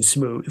perfect and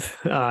smooth.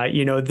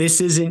 This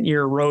isn't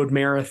your road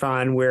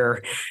marathon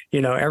where,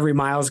 every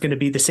mile is going to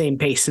be the same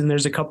pace and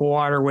there's a cup of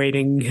water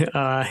waiting,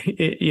 all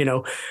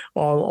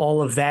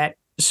of that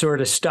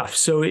sort of stuff.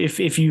 So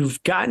if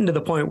you've gotten to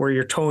the point where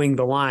you're towing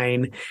the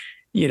line,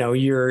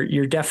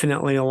 you're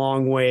definitely a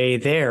long way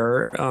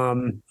there.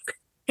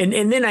 And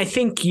then I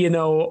think,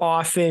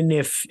 often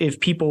if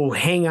people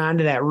hang on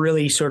to that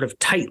really sort of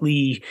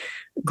tightly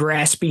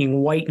grasping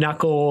white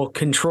knuckle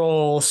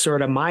control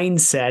sort of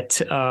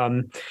mindset,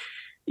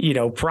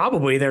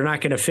 probably they're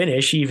not going to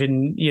finish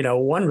even,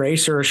 one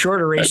race or a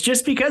shorter race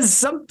just because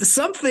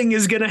something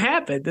is going to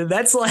happen.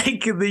 That's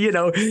like, you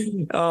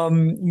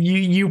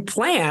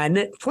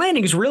plan.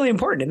 Planning is really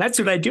important. And that's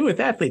what I do with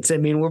athletes. I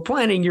mean, we're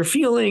planning your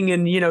fueling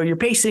and, your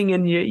pacing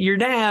and your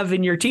nav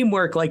and your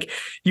teamwork. Like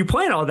you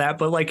plan all that,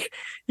 but like,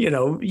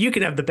 you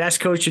can have the best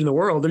coach in the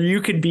world, or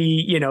you can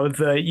be,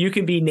 you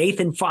can be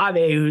Nathan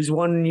Fave, who's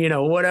won,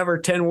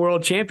 10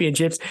 world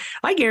championships.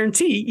 I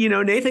guarantee,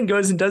 Nathan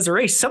goes and does a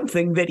race,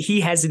 something that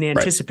he hasn't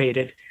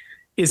anticipated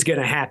is going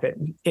to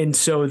happen. And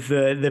so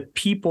the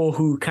people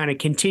who kind of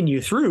continue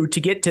through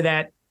to get to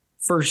that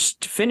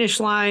first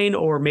finish line,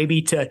 or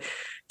maybe to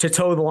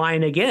toe the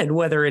line again,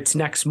 whether it's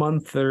next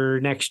month or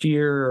next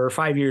year or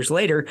 5 years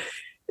later,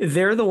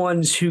 they're the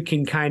ones who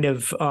can kind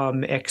of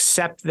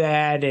accept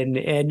that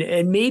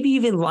and maybe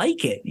even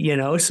like it.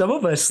 Some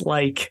of us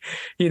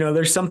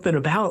there's something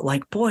about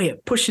like, boy,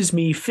 it pushes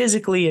me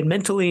physically and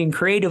mentally and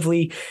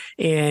creatively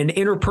and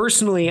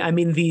interpersonally. I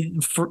mean, the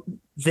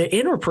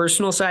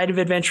interpersonal side of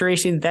adventure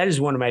racing, that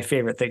is one of my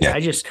favorite things.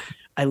 Yeah.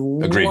 I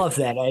love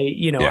that.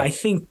 I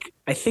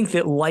think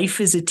that life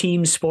is a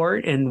team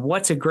sport, and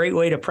what's a great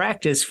way to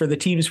practice for the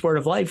team sport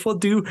of life? Well,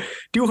 do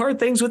hard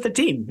things with the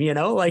team.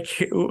 Like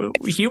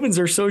humans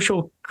are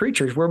social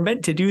creatures. We're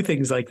meant to do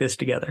things like this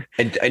together.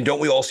 And don't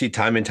we all see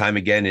time and time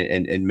again?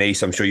 And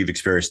Mace, I'm sure you've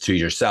experienced too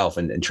yourself,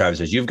 and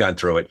Travis, as you've gone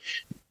through it,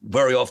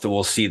 very often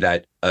we'll see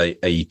that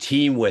a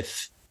team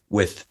with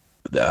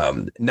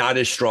not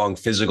as strong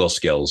physical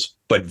skills,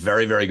 but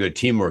very, very good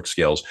teamwork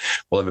skills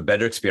will have a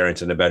better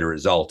experience and a better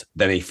result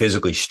than a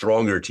physically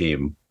stronger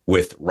team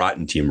with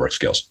rotten teamwork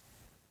skills.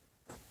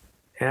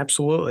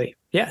 Absolutely.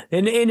 Yeah.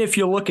 And if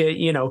you look at,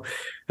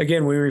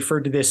 again, we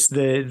referred to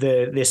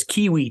this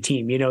Kiwi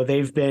team,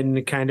 they've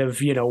been kind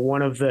of,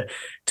 one of the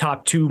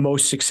top two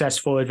most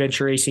successful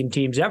adventure racing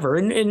teams ever.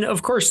 And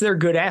of course they're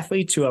good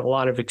athletes who have a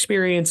lot of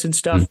experience and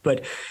stuff.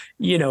 But,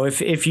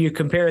 if you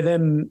compare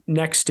them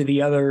next to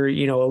the other,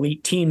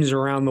 elite teams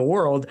around the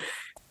world,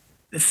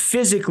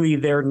 physically,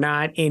 they're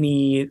not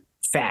any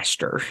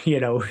faster,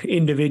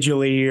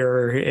 individually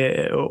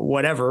or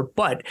whatever,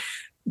 but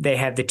they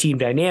have the team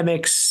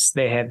dynamics,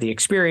 they have the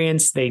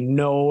experience, they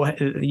know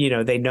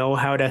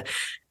how to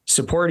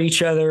support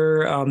each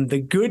other.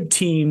 The good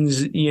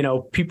teams,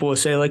 people will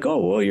say like, oh,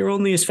 well, you're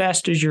only as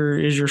fast as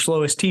your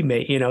slowest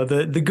teammate.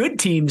 The good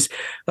teams,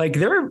 like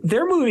they're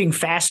moving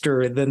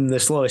faster than the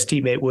slowest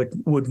teammate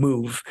would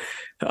move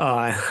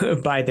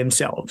by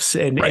themselves.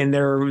 And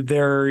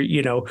they're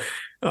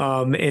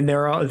and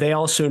they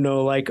also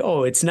know like,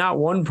 oh, it's not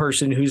one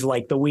person who's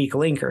like the weak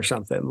link or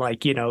something.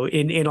 Like, in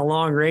a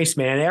long race,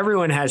 man,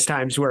 everyone has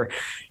times where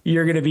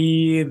you're going to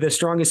be the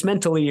strongest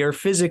mentally or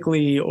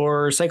physically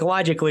or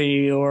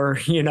psychologically or,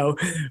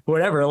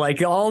 whatever.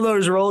 Like all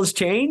those roles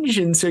change.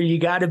 And so you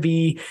got to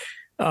be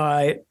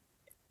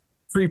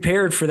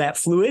prepared for that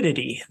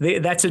fluidity.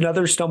 That's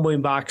another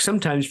stumbling block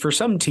sometimes for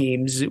some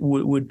teams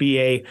would be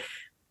a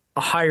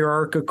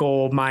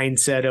hierarchical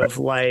mindset of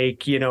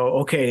like,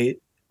 okay,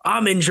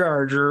 I'm in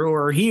charge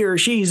or he or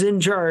she's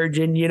in charge.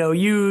 And,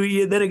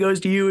 you then it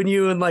goes to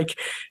you and like,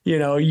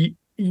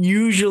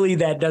 usually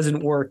that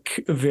doesn't work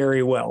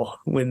very well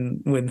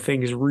when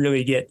things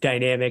really get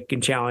dynamic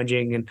and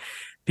challenging and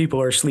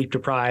people are sleep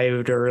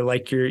deprived or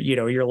like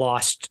you're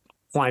lost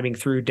climbing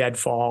through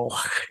deadfall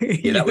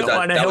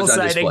on a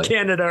hillside in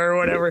Canada or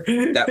whatever.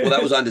 That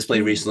was on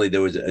display recently.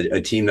 There was a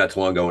team not too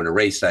long ago in a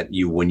race that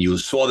when you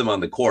saw them on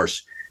the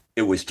course,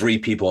 it was three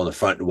people in the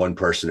front and one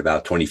person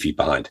about 20 feet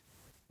behind.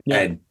 Yeah.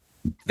 And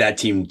that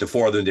team, the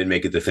four of them didn't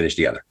make it to finish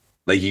together.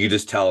 Like you could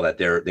just tell that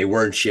they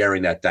weren't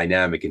sharing that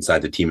dynamic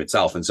inside the team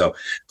itself. And so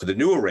for the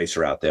newer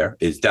racer out there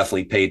is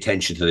definitely pay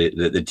attention to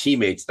the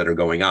teammates that are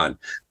going on.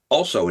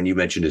 Also, and you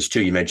mentioned this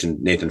too, you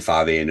mentioned Nathan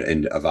Fave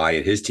and Avai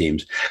and his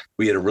teams.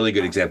 We had a really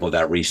good example of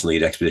that recently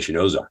at Expedition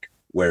Ozark,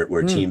 where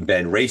Team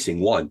Ben Racing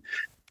won.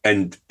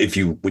 And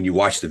when you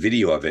watch the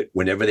video of it,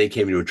 whenever they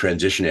came into a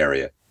transition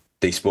area,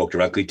 they spoke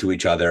directly to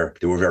each other.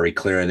 They were very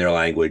clear in their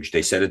language.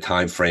 They set a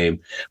time frame.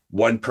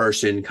 One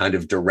person kind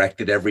of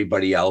directed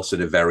everybody else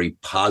in a very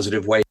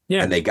positive way.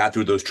 Yeah. And they got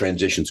through those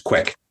transitions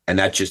quick. And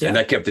that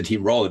kept the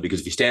team rolling, because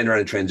if you stand around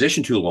in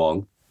transition too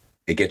long,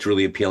 it gets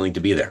really appealing to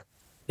be there.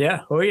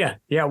 Yeah. Oh, yeah.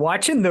 Yeah.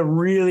 Watching the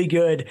really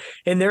good,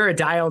 and they're a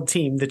dialed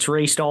team that's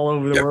raced all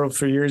over the world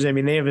for years. I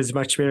mean, they have as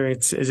much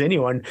experience as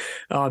anyone.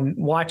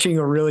 Watching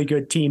a really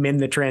good team in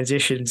the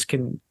transitions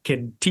can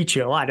teach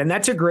you a lot. And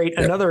that's a great,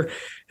 another,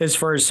 as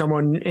far as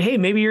someone, hey,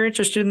 maybe you're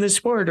interested in this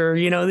sport or,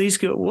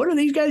 what are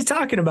these guys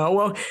talking about?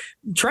 Well,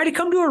 try to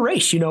come to a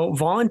race,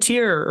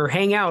 volunteer or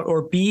hang out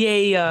or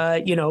be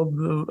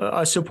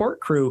a support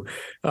crew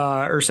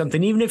or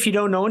something. Even if you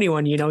don't know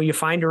anyone, you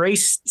find a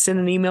race, send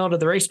an email to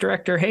the race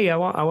director. Hey,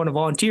 I want to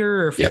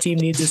volunteer, or if the team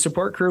needs a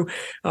support crew,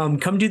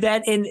 come do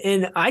that.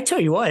 And I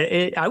tell you what,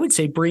 I would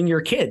say bring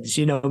your kids,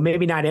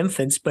 maybe not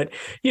infants, but,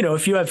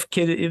 if you have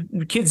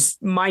kids,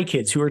 my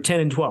kids who are 10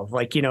 and 12, 12.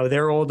 Like,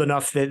 they're old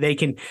enough that they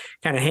can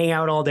kind of hang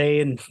out all day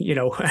and,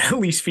 at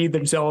least feed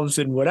themselves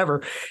and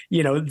whatever.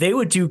 They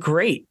would do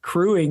great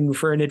crewing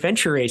for an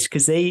adventure race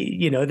because they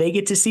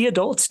get to see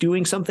adults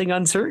doing something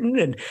uncertain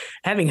and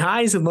having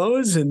highs and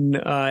lows, and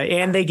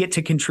they get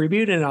to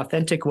contribute in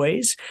authentic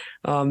ways.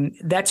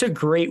 That's a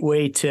great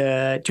way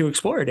to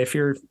explore it if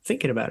you're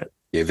thinking about it.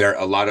 Yeah, there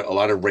are a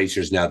lot of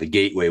racers now. The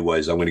gateway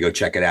was, I'm going to go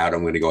check it out.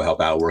 I'm going to go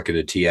help out, work in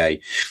a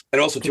TA. And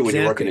also too, when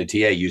you're working in a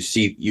TA, you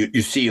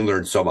see and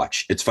learn so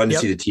much. It's fun to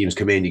see the teams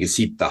come in. You can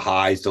see the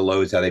highs, the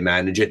lows, how they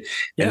manage it.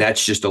 And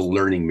that's just a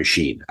learning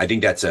machine. I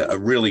think that's a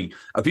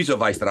piece of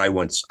advice that I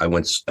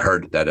once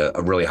heard that a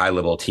really high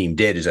level team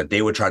did, is that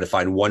they would try to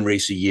find one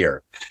race a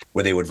year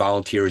where they would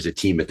volunteer as a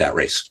team at that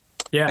race.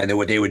 Yeah. And then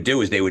what they would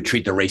do is they would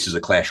treat the race as a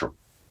classroom.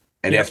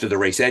 And after the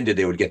race ended,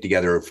 they would get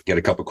together, get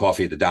a cup of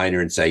coffee at the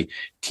diner and say,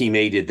 Team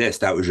A did this.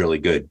 That was really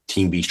good.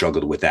 Team B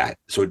struggled with that.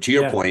 So to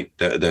your point,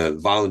 the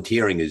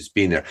volunteering is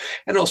being there.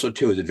 And also,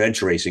 too, as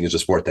adventure racing is a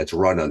sport that's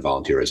run on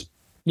volunteerism.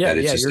 Yeah,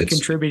 you're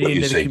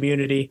contributing to the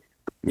community.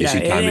 You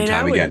see time and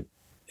time again.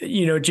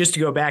 Just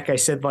to go back, I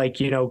said,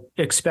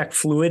 expect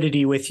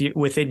fluidity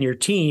within your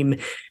team.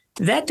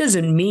 That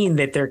doesn't mean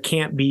that there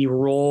can't be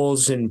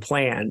roles and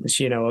plans.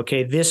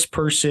 This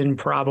person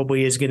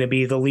probably is going to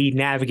be the lead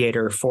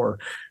navigator for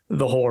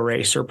the whole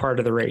race or part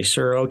of the race,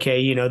 or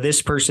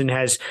this person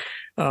has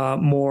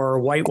more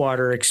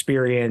whitewater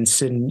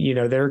experience, and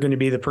they're going to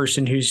be the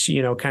person who's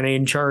kind of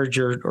in charge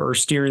or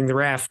steering the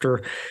raft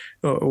or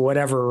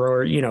whatever,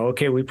 or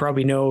we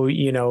probably know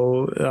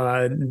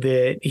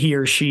that he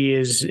or she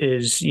is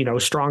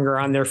stronger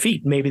on their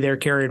feet, maybe they're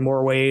carrying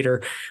more weight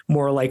or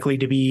more likely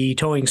to be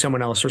towing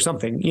someone else or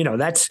something.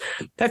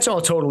 That's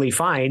all totally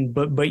fine,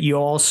 but you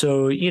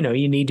also you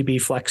need to be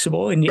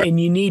flexible, and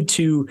you need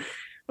to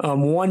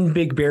one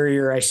big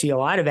barrier I see a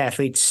lot of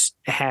athletes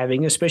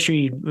having,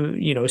 especially,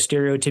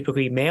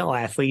 stereotypically male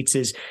athletes,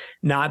 is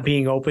not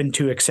being open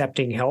to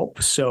accepting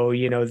help. So,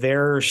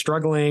 they're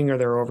struggling, or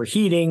they're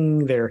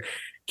overheating, they're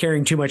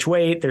carrying too much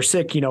weight, they're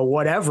sick,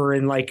 whatever.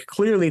 And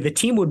clearly the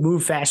team would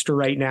move faster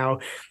right now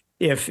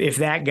if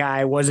that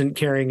guy wasn't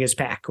carrying his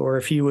pack, or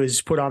if he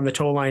was put on the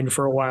tow line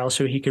for a while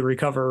so he could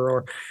recover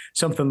or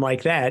something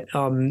like that.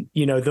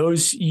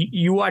 Those,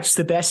 you watch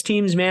the best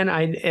teams, man.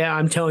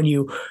 I'm telling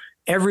you,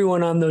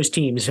 everyone on those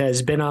teams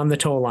has been on the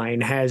tow line,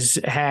 has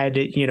had,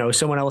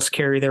 someone else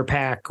carry their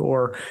pack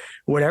or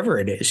whatever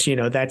it is.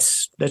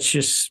 That's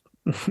just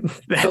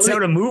That's how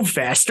to move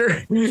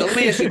faster. So let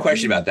me ask you a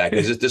question about that,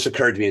 because this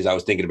occurred to me as I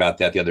was thinking about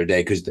that the other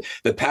day, because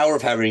the power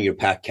of having your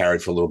pack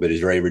carried for a little bit is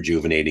very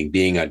rejuvenating.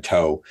 Being on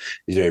tow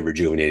is very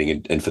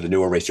rejuvenating. And for the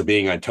newer racer,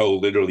 being on tow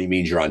literally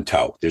means you're on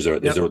tow. There's a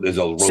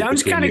rope.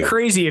 Sounds kind of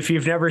crazy if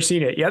you've never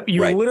seen it. Yep.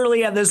 You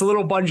literally have this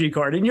little bungee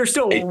cord and you're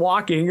still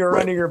walking or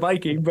running or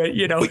biking, but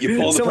you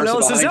pull someone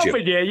else is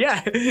helping you.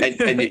 Yeah.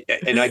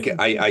 and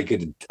I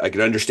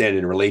could understand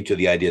and relate to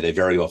the idea that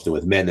very often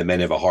with men, the men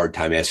have a hard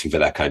time asking for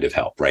that kind of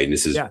help. Right. And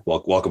this is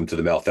welcome to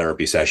the male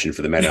therapy session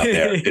for the men out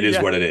there. It is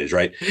what it is,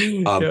 right?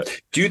 Do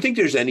you think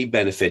there's any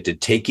benefit to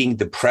taking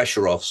the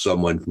pressure off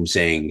someone from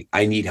saying,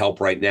 I need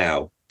help right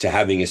now, to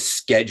having a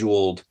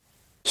scheduled,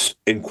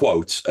 in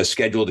quotes, a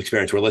scheduled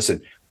experience where,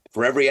 listen,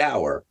 for every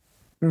hour,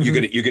 you're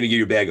gonna give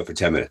your bag up for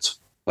 10 minutes.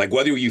 Like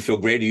whether you feel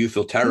great or you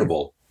feel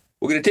terrible,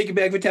 we're gonna take your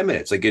bag for 10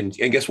 minutes. Like, and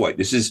guess what?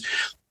 This is,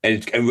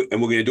 and we're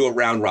gonna do a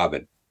round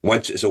robin.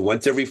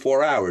 Once every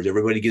 4 hours,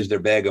 everybody gives their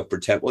bag up for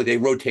 10. Well, they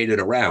rotate it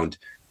around.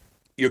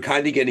 You're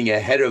kind of getting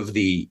ahead of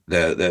the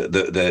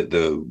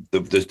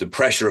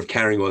pressure of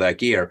carrying all that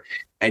gear,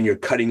 and you're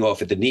cutting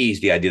off at the knees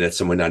the idea that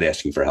someone not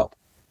asking for help.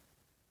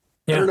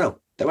 I don't know.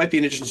 That might be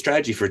an interesting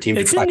strategy for a team.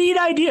 It's a neat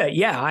idea.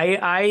 Yeah,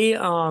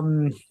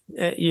 I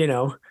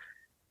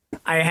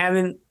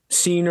haven't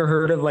seen or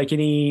heard of like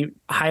any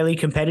highly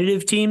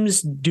competitive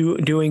teams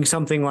doing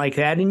something like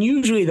that. And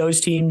usually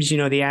those teams,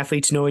 the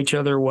athletes know each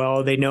other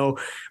well. They know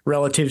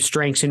relative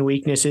strengths and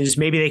weaknesses.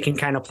 Maybe they can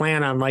kind of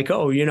plan on like,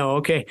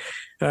 okay,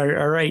 all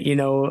right,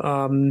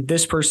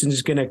 this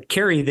person's going to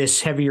carry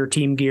this heavier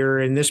team gear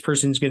and this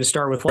person's going to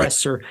start with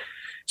less or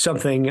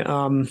something.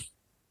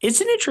 It's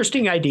an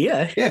interesting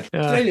idea. Yeah,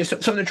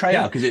 something to try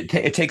out, because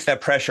it takes that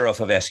pressure off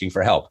of asking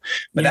for help.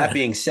 But that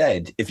being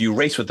said, if you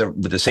race with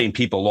the same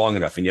people long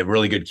enough and you have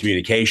really good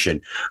communication,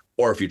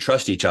 or if you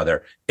trust each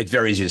other, it's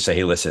very easy to say,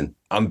 hey, listen,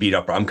 I'm beat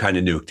up, or I'm kind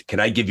of nuked. Can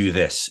I give you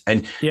this?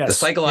 And the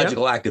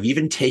psychological act of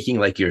even taking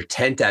like your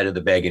tent out of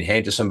the bag and hand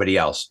it to somebody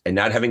else and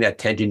not having that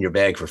tent in your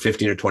bag for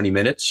 15 or 20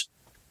 minutes.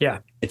 Yeah.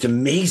 It's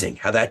amazing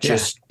how that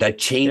that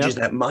changes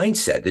that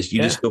mindset.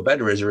 You just feel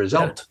better as a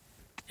result.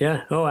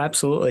 Yeah. Oh,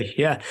 absolutely.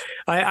 Yeah.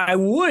 I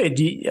would,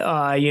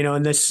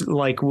 and this,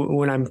 like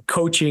when I'm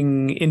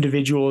coaching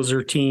individuals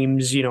or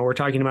teams, we're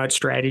talking about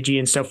strategy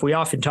and stuff. We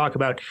often talk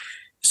about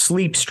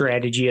sleep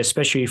strategy,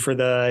 especially for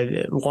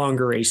the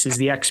longer races,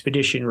 the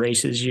expedition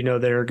races,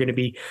 that are going to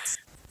be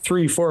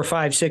 3, 4,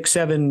 5, 6,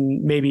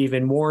 7, maybe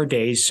even more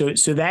days.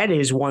 So that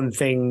is one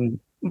thing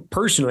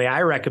personally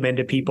I recommend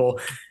to people.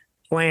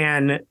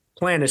 Plan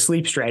a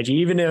sleep strategy,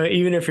 even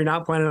if you're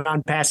not planning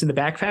on passing the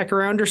backpack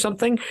around or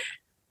something.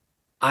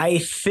 I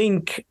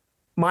think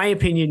my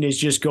opinion is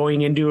just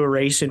going into a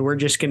race and we're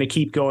just going to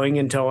keep going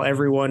until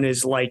everyone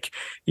is like,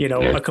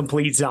 a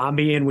complete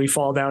zombie and we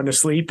fall down to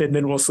sleep, and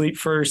then we'll sleep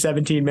for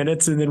 17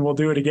 minutes and then we'll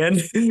do it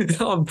again.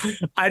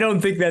 I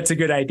don't think that's a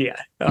good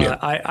idea.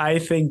 I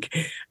think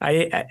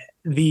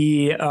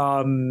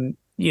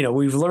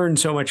we've learned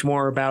so much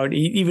more about,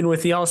 even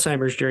with the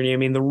Alzheimer's journey. I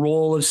mean, the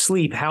role of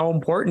sleep, how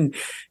important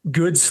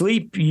good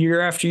sleep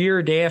year after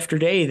year, day after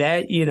day,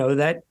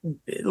 that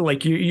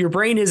like your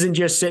brain isn't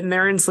just sitting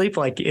there in sleep.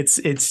 Like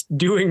it's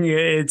doing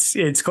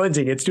it's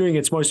cleansing. It's doing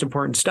its most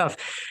important stuff.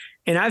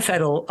 And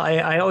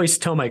I always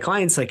tell my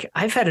clients, like,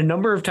 I've had a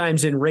number of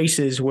times in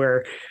races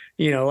where,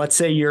 let's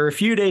say you're a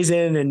few days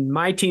in and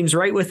my team's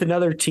right with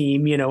another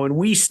team, and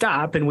we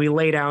stop and we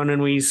lay down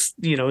and we,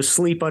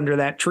 sleep under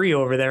that tree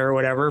over there or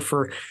whatever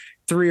for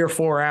 3 or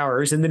 4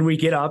 hours. And then we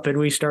get up and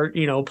we start,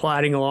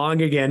 plodding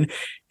along again.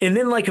 And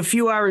then like a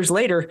few hours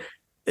later,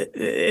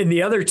 in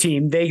the other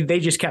team, they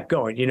just kept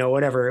going,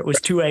 whatever. It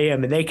was 2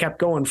 a.m. and they kept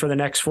going for the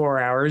next 4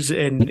 hours.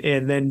 And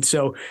then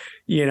so,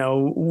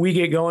 we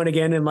get going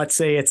again, and let's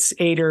say it's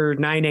 8 or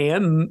 9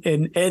 a.m.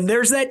 and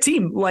there's that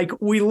team. Like,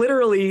 we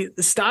literally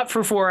stopped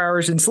for 4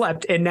 hours and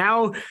slept. And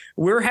now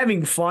we're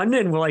having fun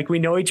and we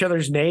know each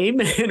other's name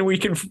and we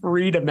can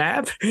read a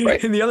map.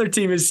 Right. And the other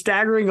team is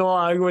staggering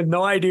along with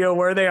no idea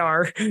where they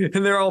are.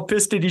 And they're all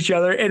pissed at each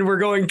other and we're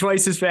going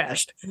twice as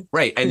fast.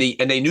 Right. And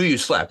they knew you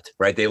slept,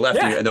 right? They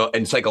left you,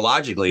 and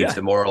psychologically it's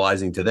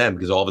demoralizing to them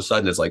because all of a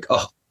sudden it's like,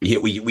 oh,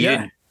 we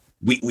didn't.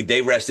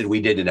 They rested, we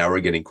did, and now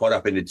we're getting caught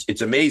up. And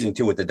it's amazing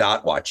too with the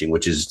dot watching,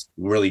 which has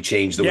really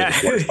changed the way the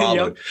sport's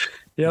followed.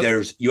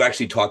 Yep. You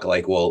actually talk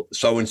like, well,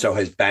 so and so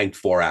has banked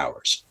 4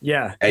 hours.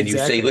 Yeah. And you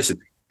say,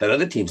 listen, that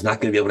other team's not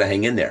going to be able to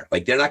hang in there.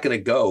 Like, they're not going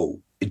to go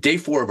day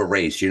 4 of a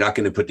race. You're not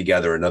going to put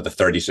together another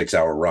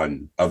 36-hour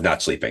run of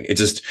not sleeping. It's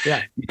just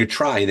you could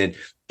try, and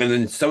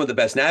then some of the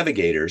best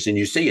navigators, and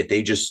you see it,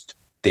 they just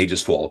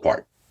fall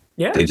apart.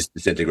 Yeah. They just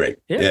disintegrate.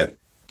 Yeah.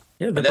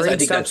 The brain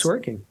stops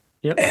working.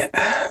 Yep.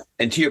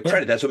 And to your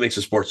credit, that's what makes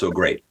the sport so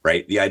great,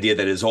 right? The idea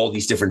that as all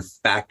these different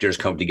factors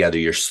come together,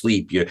 your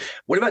sleep,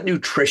 what about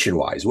nutrition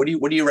wise? What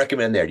do you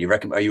recommend there?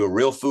 Are you a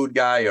real food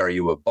guy, or are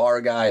you a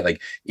bar guy?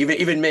 Like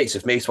even Mace,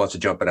 if Mace wants to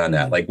jump in on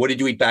that, like, what did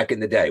you eat back in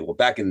the day? Well,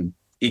 back in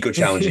Eco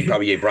Challenge, you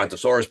probably ate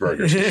Brontosaurus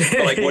burgers.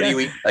 But like, what do you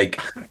eat? Like,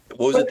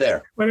 what was it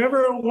there?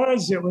 Whatever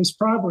it was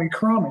probably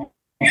crummy.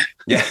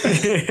 Yeah.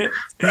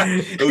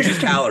 It was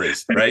just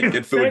calories, right?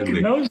 Good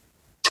food.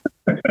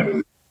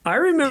 I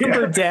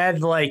remember,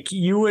 Dad, like,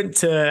 you went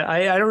to,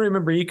 I don't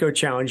remember Eco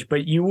Challenge,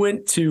 but you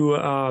went to,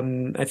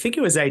 I think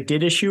it was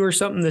Ididishu or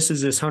something. This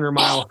is this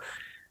 100-mile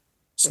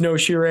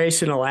snowshoe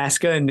race in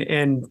Alaska.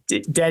 And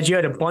Dad, you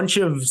had a bunch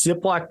of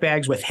Ziploc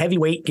bags with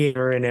heavyweight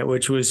gainer in it,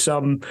 which was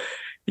some,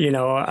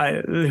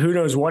 who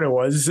knows what it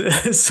was,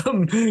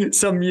 some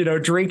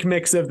drink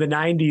mix of the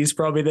 90s,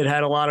 probably, that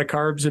had a lot of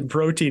carbs and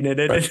protein in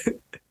it.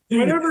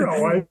 Whatever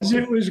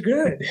it was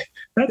good.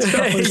 That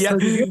stuff was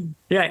pretty good.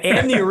 Yeah,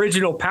 and the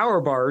original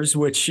power bars,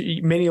 which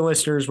many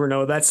listeners will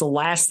know, that's the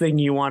last thing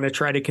you want to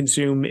try to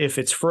consume if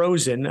it's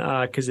frozen,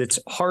 because it's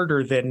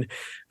harder than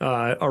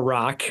a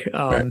rock.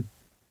 Right.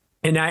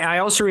 And I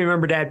also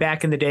remember, Dad,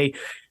 back in the day,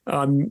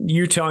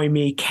 you telling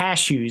me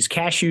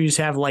cashews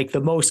have like the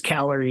most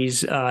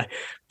calories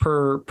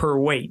per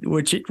weight,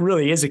 which it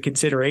really is a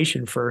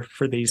consideration for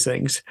these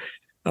things.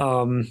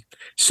 As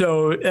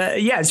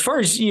far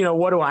as,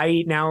 what do I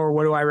eat now, or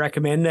what do I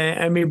recommend?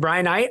 I mean,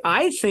 Brian,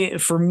 I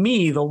think for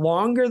me, the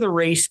longer the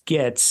race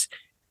gets,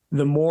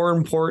 the more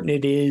important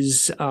it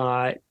is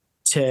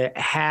to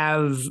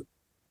have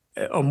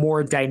a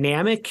more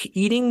dynamic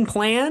eating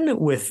plan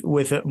with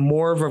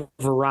more of a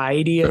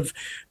variety of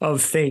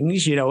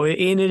things.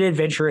 In an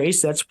adventure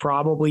race, that's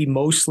probably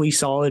mostly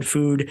solid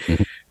food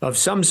of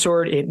some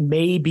sort. It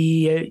may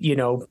be,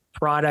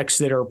 products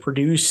that are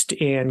produced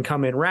and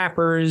come in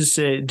wrappers,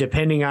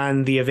 depending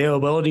on the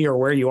availability or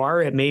where you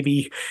are. It may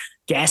be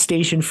gas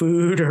station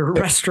food or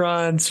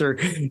restaurants or,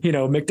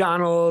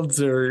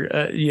 McDonald's or,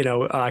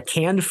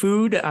 canned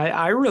food.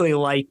 I really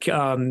like,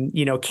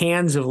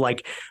 cans of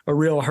like a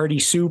real hearty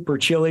soup or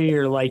chili,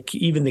 or like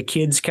even the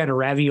kids kind of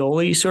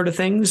ravioli sort of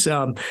things.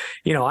 I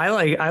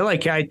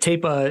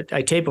tape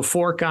a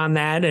fork on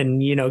that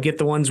and, get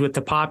the ones with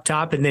the pop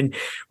top, and then,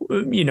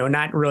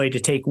 not really to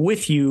take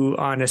with you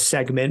on a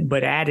segment,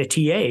 but add a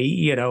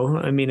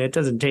TA, I mean, it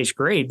doesn't taste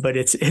great, but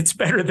it's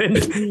better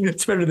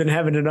than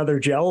having another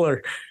gel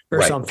or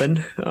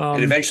something.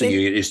 And eventually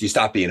you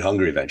stop being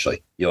hungry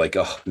eventually. You're like,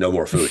 oh, no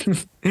more food.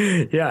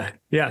 Yeah.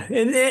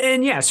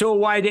 And yeah, so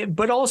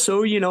but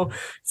also,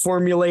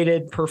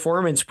 formulated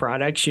performance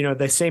products,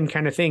 the same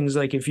kind of things.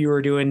 Like if you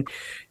were doing,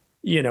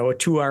 a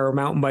 2-hour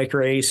mountain bike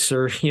race,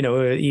 or,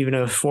 even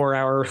a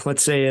 4-hour,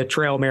 let's say a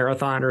trail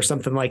marathon or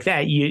something like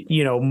that,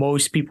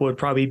 most people would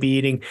probably be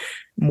eating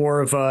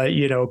more of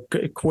a,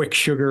 quick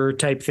sugar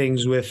type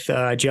things with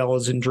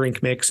gels and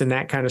drink mix and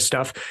that kind of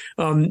stuff.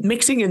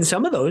 Mixing in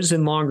some of those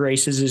in long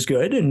races is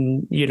good.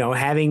 And,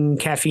 having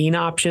caffeine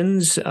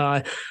options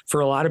for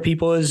a lot of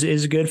people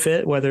is a good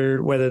fit,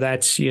 whether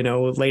that's,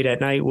 late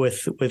at night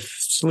with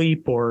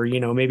sleep or,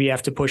 maybe you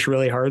have to push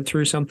really hard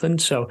through something.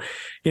 So,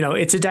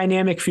 it's a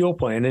dynamic fuel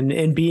plan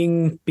and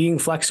being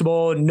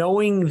flexible,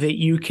 knowing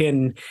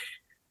that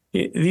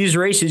these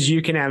races,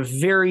 you can have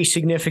very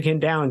significant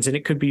downs, and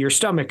it could be your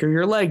stomach or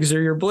your legs or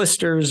your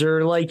blisters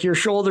or like your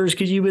shoulders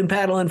because you've been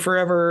paddling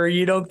forever or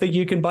you don't think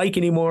you can bike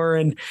anymore.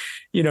 And,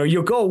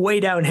 you'll go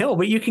way downhill,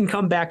 but you can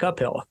come back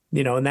uphill,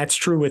 and that's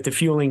true with the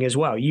fueling as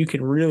well. You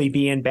can really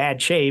be in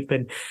bad shape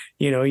and,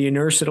 you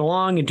nurse it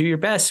along and do your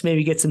best,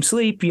 maybe get some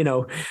sleep,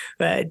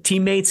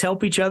 teammates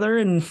help each other.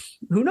 And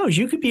who knows,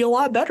 you could be a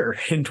lot better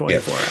in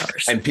 24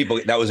 hours. And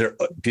that was a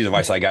piece of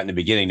advice I got in the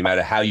beginning, no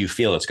matter how you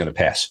feel, it's going to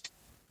pass.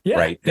 Yeah,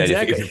 right. That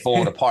exactly. if you're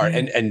falling apart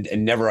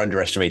and never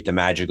underestimate the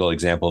magical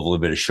example of a little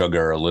bit of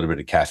sugar, a little bit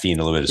of caffeine,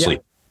 a little bit of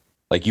sleep.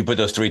 Like you put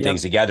those three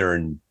things together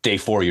and day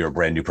 4, you're a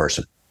brand new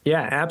person.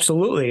 Yeah,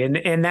 absolutely.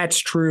 And that's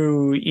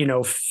true,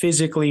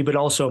 physically, but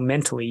also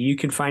mentally. You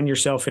can find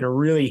yourself in a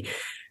really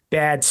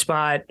bad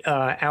spot,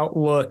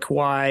 outlook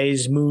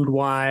wise, mood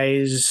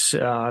wise,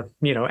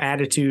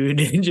 attitude,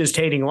 just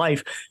hating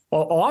life.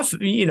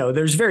 Often,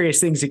 there's various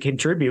things that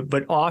contribute,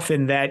 but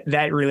often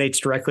that relates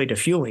directly to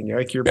fueling.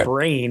 Like your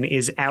brain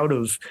is out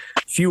of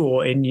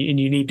fuel and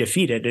you need to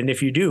feed it. And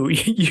if you do,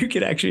 you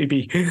could actually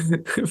be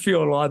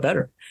feeling a lot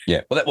better.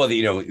 Yeah. Well,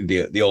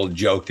 the old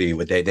joke, they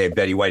have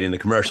Betty White in the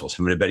commercials,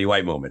 having a Betty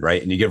White moment,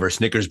 right? And you give her a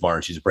Snickers bar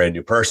and she's a brand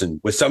new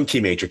person. With some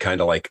teammates, you're kind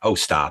of like, oh,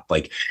 stop,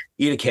 like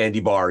eat a candy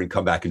bar and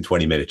come back in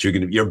 20 minutes.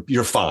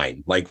 You're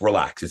fine. Like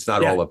relax. It's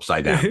not all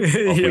upside down.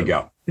 Off we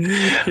go.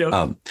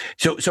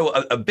 So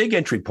a big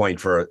entry point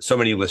for so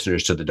many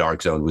listeners to the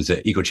Dark Zone was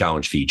the Eco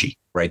Challenge Fiji,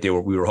 right? We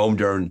were home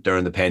during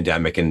the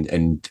pandemic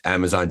and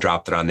Amazon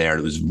dropped it on there.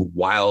 And it was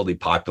wildly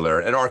popular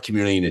in our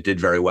community and it did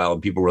very well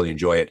and people really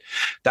enjoy it.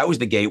 That was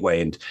the gateway.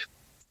 And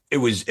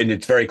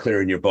it's very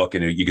clear in your book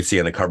and you can see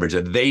on the coverage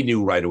that they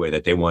knew right away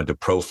that they wanted to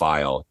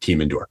profile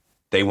Team Endure.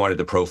 They wanted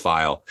to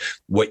profile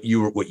what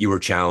you were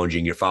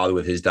challenging, your father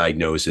with his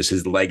diagnosis,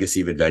 his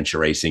legacy of adventure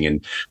racing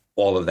and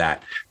all of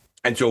that.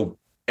 And so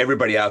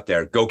everybody out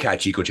there, go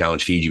catch Eco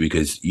Challenge Fiji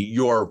because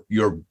your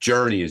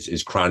journey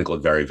is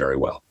chronicled very, very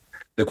well.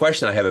 The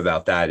question I have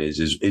about that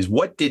is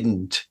what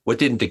didn't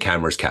the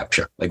cameras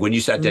capture? Like when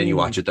you sat down, you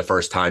watch it the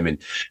first time and,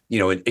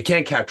 it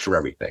can't capture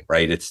everything,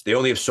 right? They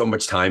only have so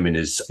much time and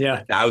is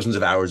thousands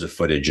of hours of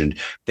footage. And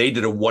they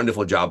did a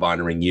wonderful job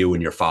honoring you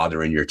and your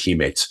father and your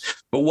teammates.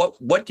 But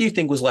what do you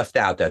think was left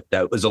out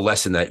that was a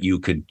lesson that you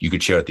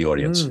could share with the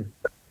audience?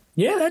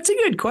 Yeah, that's a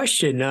good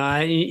question.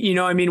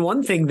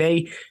 One thing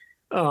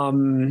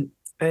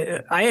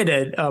I had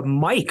a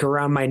mic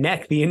around my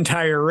neck the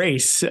entire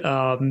race. They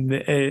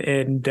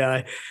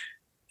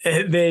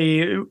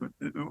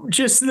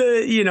just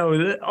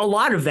a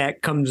lot of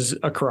that comes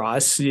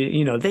across,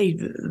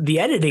 the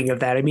editing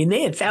of that. I mean,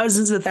 they had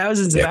thousands of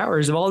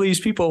hours of all these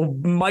people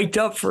mic'd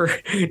up for,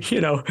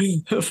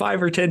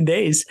 5 or 10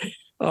 days.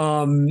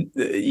 Some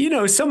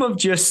of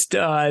just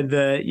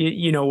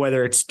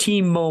whether it's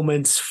team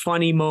moments,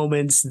 funny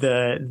moments,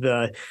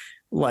 the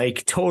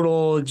like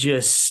total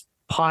just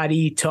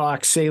potty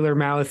talk, sailor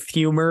mouth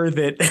humor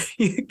that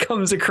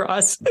comes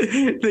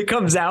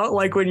out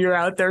like when you're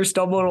out there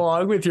stumbling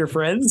along with your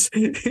friends.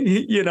 They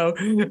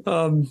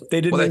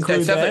didn't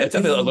include that. It's a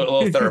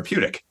little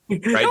therapeutic,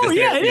 right?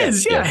 It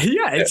is. Yeah.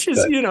 It's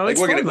just like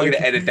we're gonna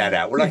edit that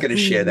out. We're not gonna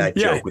share that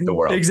joke with the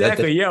world.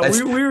 Exactly.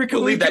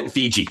 We'll leave that in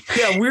Fiji.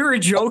 Yeah, we were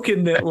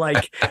joking that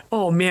like,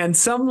 oh man,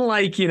 some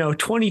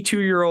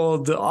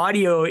 22-year-old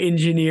audio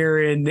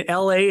engineer in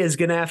LA is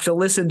gonna have to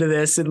listen to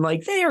this and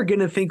like they are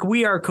gonna think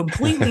we are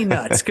completely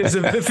nuts because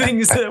of the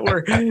things that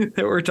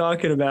we're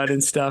talking about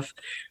and stuff.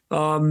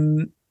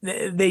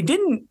 They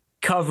didn't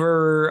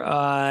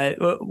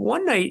cover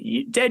one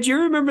night. Dad,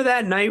 you remember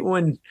that night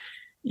when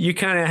you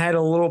kind of had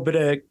a little bit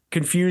of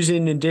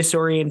confusion and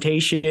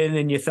disorientation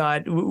and you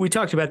thought, we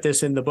talked about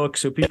this in the book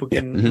so people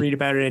can read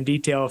about it in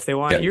detail if they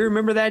want. Yeah. You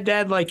remember that,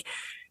 Dad? Like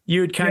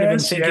you had kind of been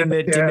thinking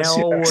that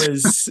Danelle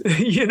was,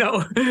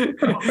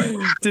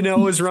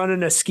 Danelle was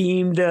running a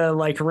scheme to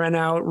like rent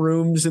out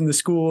rooms in the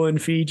school in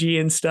Fiji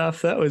and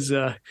stuff. That was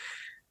kind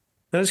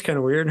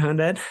of weird, huh,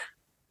 Dad?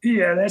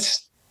 Yeah, that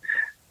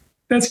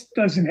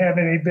doesn't have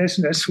any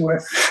business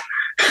with.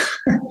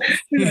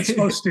 You're not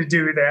supposed to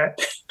do that.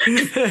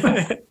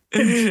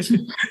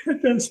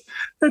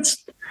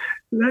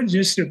 That's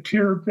just a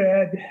pure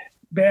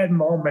bad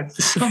moment.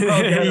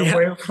 Somehow got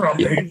away from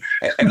me.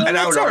 And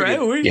I would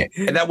argue,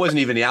 and that wasn't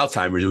even the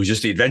Alzheimer's; it was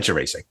just the adventure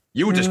racing.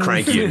 You were just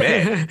cranky and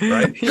mad,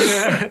 right?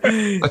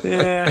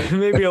 Yeah,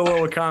 maybe a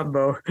little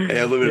combo.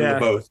 Yeah, a little bit of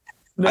both.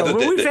 No, but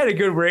we've had a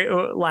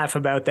good laugh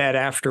about that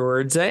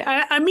afterwards. There's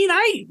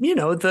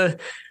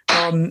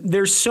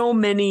so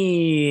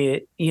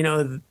many,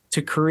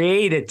 to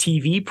create a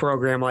TV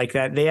program like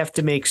that, they have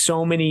to make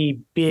so many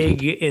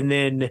big and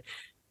then,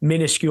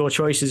 minuscule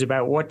choices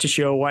about what to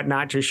show, what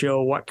not to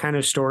show, what kind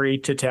of story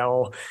to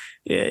tell.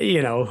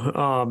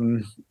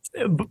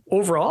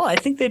 Overall, I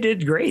think they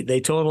did great. They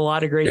told a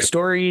lot of great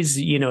stories.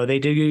 They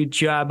did a good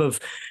job of,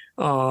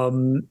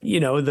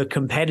 the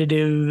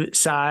competitive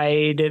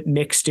side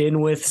mixed in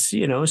with,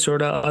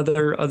 sort of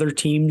other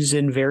teams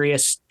in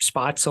various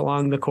spots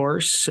along the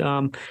course.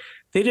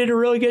 They did a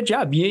really good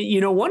job.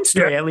 One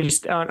story, at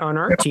least on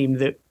our team,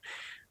 that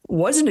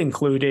wasn't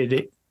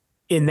included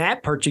in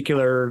that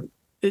particular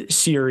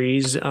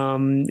series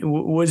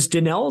was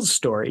Danelle's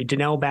story.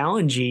 Danelle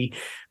Ballingy,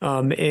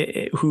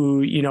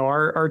 who,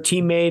 our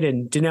teammate,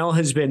 and Danelle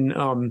has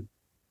been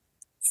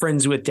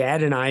friends with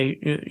Dad and I,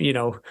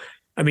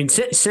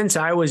 since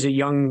I was a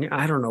young,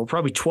 I don't know,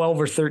 probably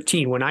 12 or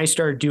 13, when I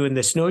started doing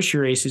the snowshoe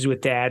races with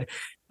Dad.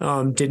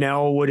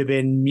 Danelle would have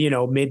been,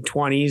 mid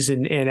 20s.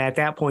 And at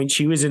that point,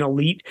 she was an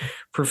elite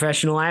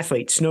professional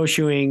athlete,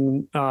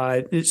 snowshoeing,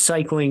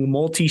 cycling,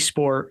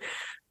 multi-sport,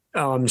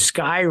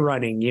 sky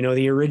running,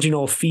 the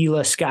original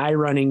Fila sky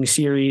running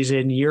series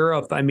in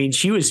Europe.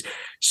 She was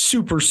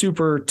super,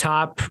 super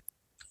top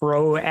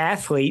pro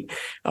athlete.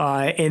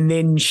 And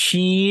then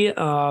she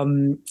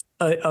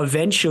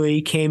eventually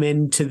came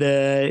into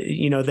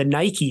the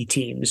Nike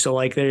team. So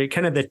like they're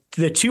kind of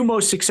the two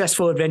most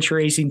successful adventure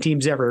racing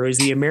teams ever. It was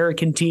the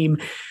American team,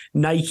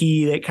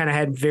 Nike, that kind of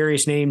had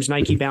various names,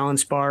 Nike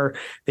Balance Bar.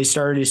 They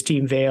started as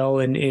Team Vail,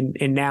 and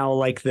now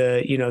like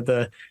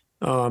the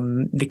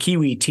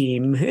Kiwi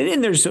team.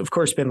 And there's, of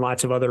course, been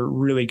lots of other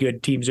really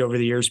good teams over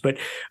the years. But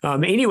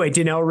anyway,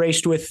 Danelle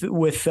raced with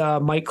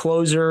Mike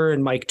Closer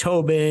and Mike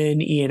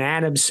Tobin, Ian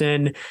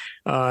Adamson,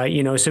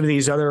 some of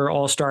these other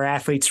all-star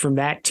athletes from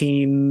that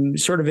team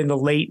sort of in the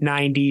late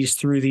 90s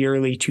through the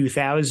early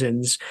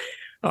 2000s.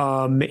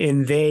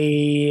 And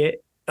they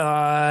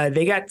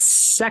got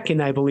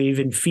second, I believe,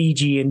 in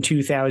Fiji in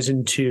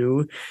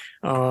 2002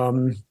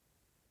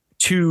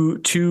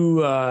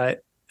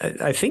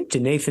 I think to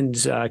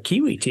Nathan's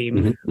Kiwi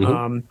team.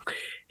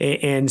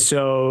 And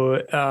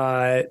so,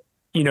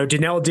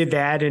 Danelle did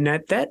that. And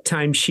at that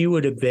time she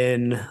would have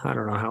been, I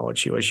don't know how old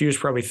she was. She was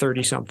probably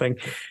 30 something.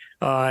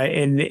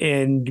 And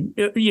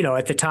at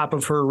the top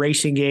of her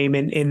racing game.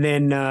 And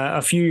then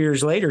a few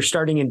years later,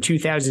 starting in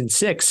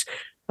 2006,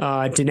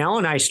 Danelle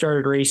and I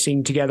started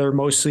racing together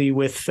mostly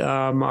with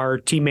our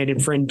teammate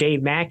and friend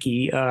Dave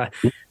Mackey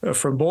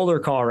from Boulder,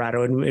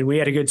 Colorado. And we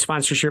had a good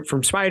sponsorship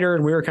from Spider,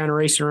 and we were kind of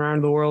racing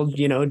around the world,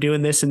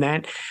 doing this and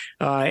that.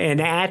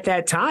 And at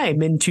that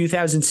time in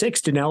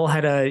 2006, Danelle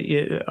had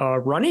a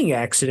running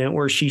accident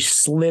where she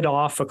slid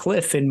off a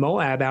cliff in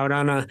Moab out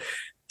on a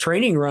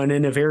training run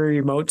in a very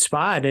remote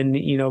spot, and,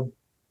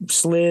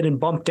 slid and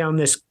bumped down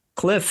this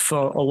cliff a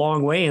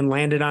long way and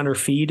landed on her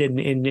feet, and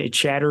it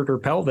shattered her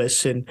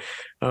pelvis, and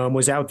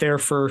was out there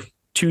for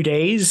 2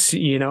 days,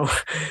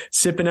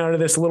 sipping out of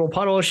this little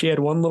puddle. She had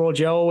one little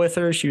gel with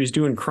her. She was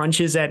doing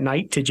crunches at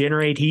night to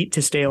generate heat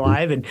to stay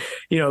alive, and,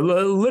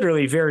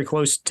 literally very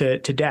close to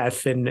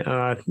death. And,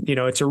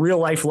 it's a real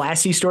life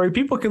Lassie story.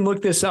 People can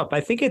look this up. I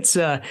think it's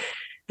an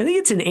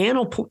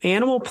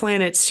Animal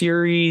Planet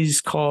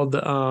series called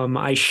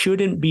I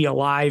Shouldn't Be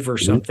Alive or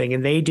something.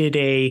 And they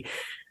did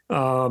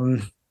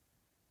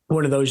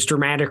one of those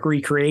dramatic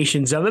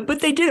recreations of it, but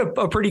they did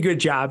a pretty good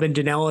job, and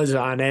Danelle is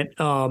on it.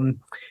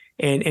 And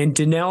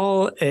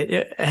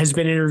Danelle has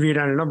been interviewed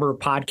on a number of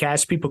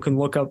podcasts. People can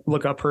look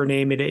up her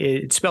name.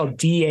 It's spelled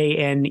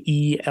Danelle,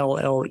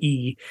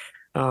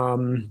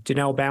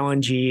 Danelle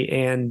Ballingy.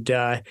 And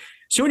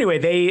so anyway,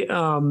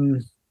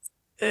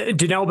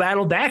 Danelle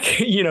battled back.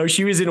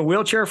 She was in a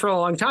wheelchair for a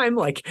long time.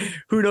 Like,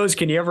 who knows,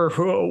 can you ever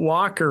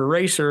walk or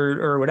race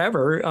or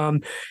whatever?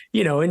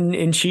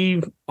 And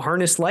she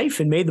harnessed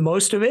life and made the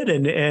most of it,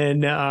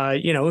 and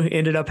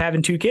ended up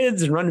having 2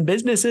 kids and running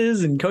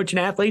businesses and coaching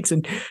athletes,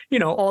 and,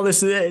 all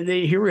this.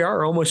 Here we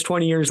are almost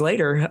 20 years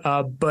later.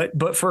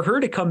 But for her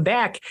to come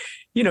back,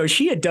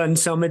 she had done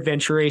some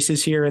adventure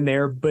races here and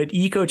there, but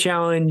Eco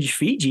Challenge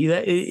Fiji,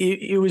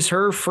 it was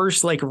her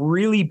first like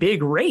really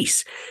big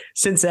race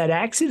since that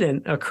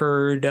accident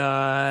occurred.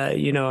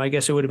 I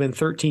guess it would have been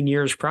 13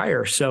 years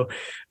prior. So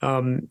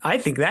I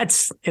think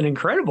that's an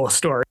incredible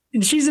story.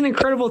 And she's an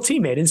incredible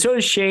teammate. And so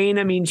is Shane.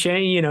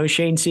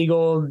 Shane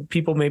Siegel,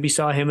 people maybe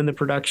saw him in the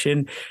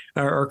production,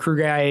 or crew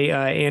guy,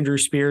 Andrew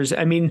Spears.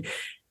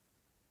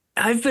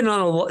 I've been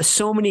on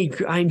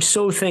I'm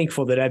so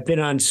thankful that I've been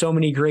on so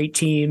many great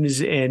teams,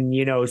 and,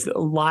 a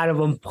lot of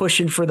them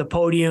pushing for the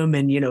podium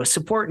and,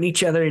 supporting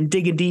each other and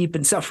digging deep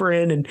and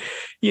suffering. And,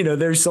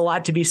 there's a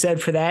lot to be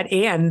said for that.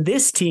 And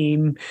this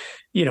team,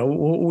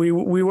 we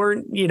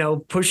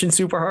weren't, pushing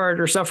super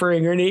hard or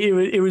suffering, or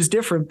it was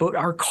different, but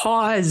our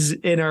cause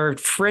and our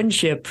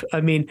friendship,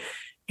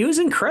 it was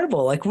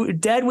incredible. Like,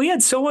 Dad, we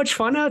had so much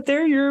fun out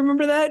there. You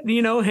remember that,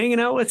 hanging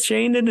out with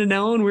Shane and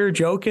Danelle, and we were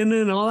joking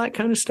and all that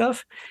kind of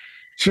stuff.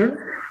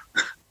 Sure.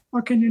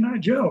 How can you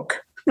not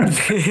joke?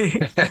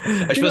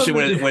 Especially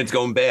when it's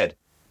going bad.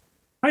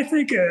 I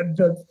think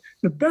the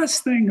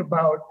best thing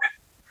about,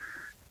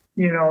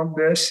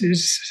 this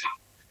is,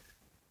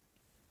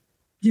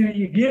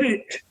 you get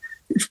it.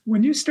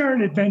 when you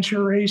start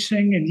adventure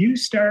racing and you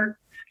start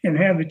and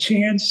have a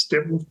chance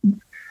to,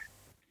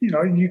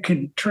 you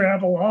can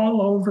travel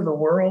all over the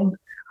world.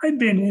 I've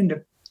been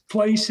into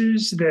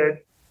places that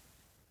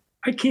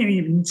I can't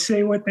even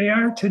say what they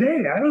are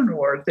today. I don't know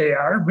where they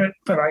are,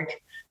 but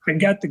I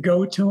got to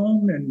go to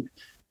them. And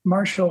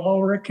Marshall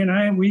Ulrich and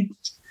I, we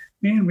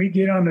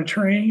get on a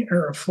train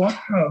or a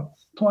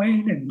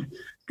plane and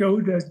go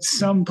to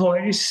some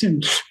place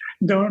and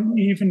don't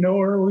even know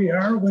where we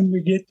are when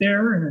we get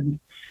there. And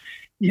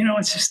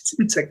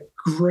it's a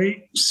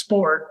great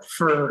sport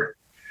for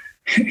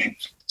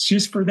it's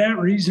just for that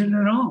reason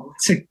and all.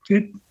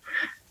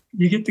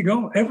 You get to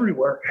go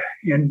everywhere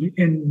and you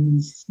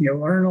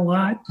learn a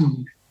lot.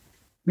 And,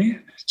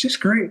 man, it's just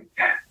great.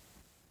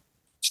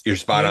 You're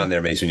spot on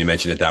there, Mace, when you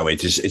mention it that way.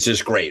 It's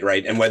just great,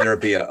 right? And whether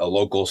it be a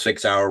local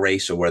 6-hour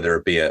race or whether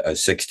it be a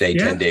 6-day,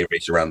 10-day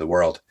race around the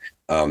world,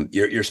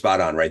 you're spot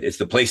on, right? It's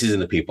the places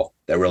and the people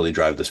that really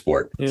drive the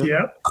sport.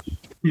 Yeah.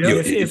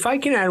 If I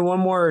can add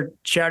one more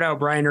shout out,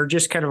 Brian, or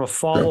just kind of a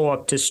follow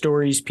up to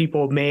stories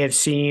people may have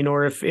seen,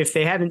 or if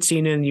they haven't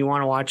seen it and you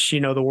want to watch,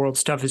 the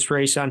world's toughest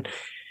race on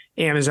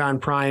Amazon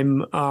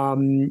Prime,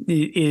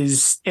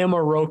 is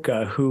Emma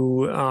Roca,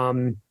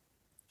 who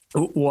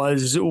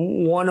was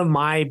one of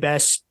my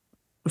best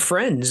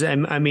friends. I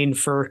mean,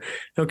 you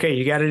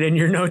got it in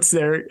your notes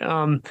there.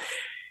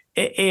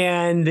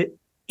 And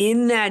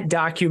in that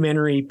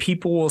documentary,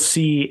 people will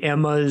see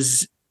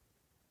Emma's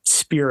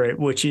spirit,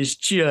 which is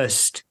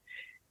just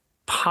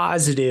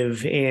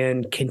positive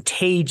and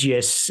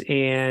contagious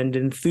and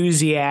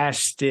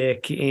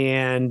enthusiastic.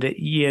 And,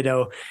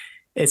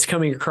 it's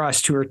coming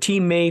across to her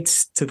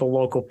teammates, to the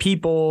local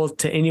people,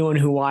 to anyone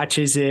who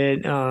watches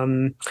it.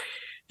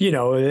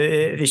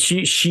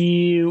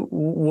 She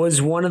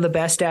was one of the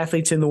best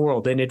athletes in the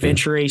world in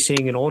adventure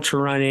racing and ultra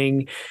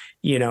running,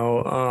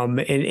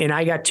 and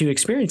I got to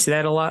experience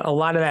that a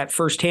lot of that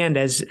firsthand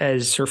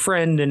as her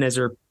friend and as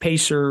her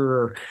pacer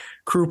or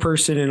crew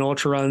person in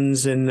ultra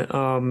runs.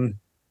 And,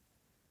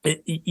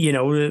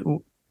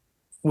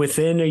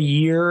 within a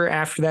year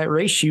after that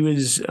race, she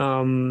was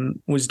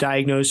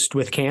diagnosed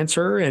with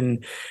cancer,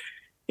 and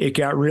it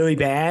got really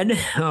bad,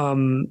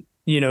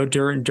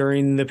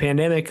 during the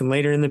pandemic and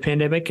later in the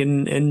pandemic,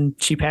 and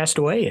she passed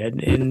away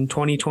in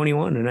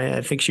 2021. And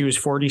I think she was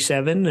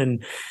 47.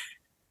 And,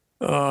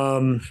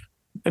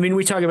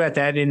 we talk about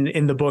that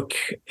in the book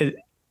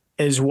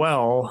as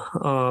well.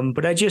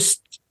 But I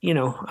just,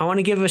 I want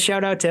to give a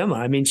shout out to Emma.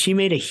 I mean, she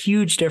made a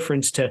huge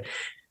difference to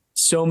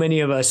so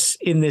many of us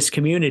in this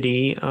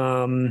community,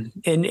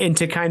 and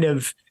to kind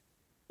of,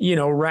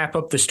 wrap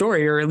up the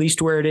story, or at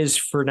least where it is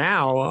for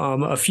now.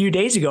 A few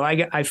days ago,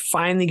 I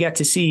finally got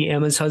to see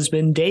Emma's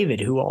husband,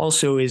 David, who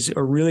also is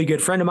a really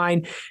good friend of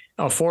mine,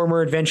 a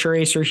former adventure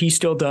racer. He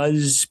still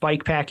does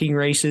bike packing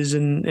races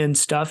and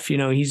stuff.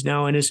 He's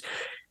now in his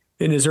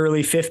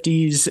early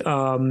 50s.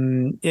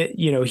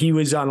 He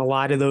was on a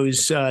lot of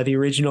those, the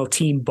original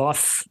Team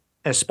Buff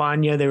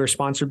España. They were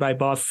sponsored by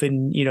Buff,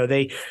 and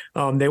they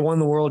won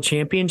the world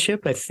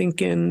championship, I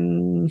think,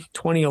 in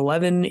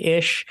 2011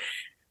 ish.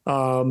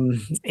 So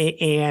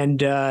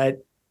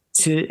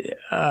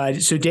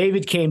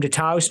David came to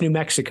Taos, New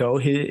Mexico.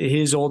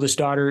 His oldest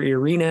daughter,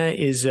 Irina,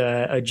 is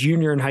a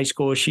junior in high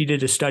school. She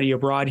did a study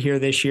abroad here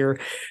this year.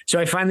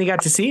 So I finally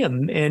got to see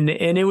him, and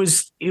it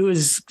was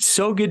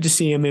so good to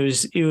see him. It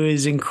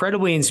was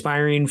incredibly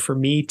inspiring for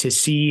me to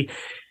see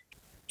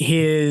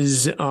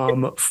his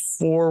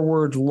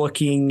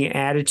forward-looking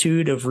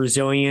attitude of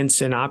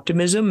resilience and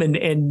optimism,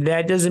 and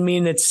that doesn't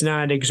mean it's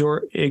not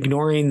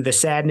ignoring the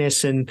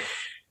sadness and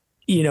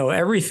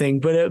everything,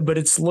 but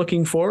it's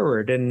looking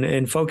forward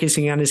and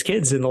focusing on his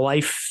kids and the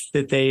life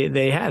that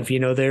they have.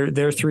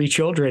 Their 3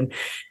 children.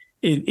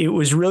 It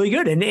was really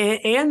good,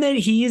 and that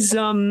he's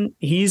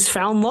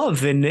found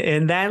love,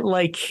 and that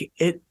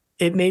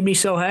it made me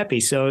so happy.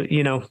 So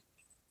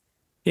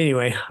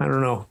anyway, I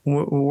don't know.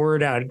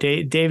 Word out.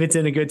 David's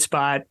in a good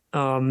spot.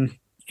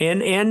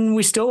 And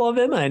we still love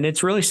Emma, and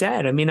it's really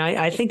sad. I mean,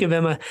 I think of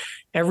Emma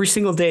every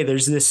single day.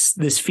 There's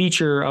this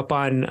feature up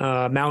on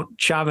Mount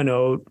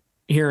Chavano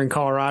here in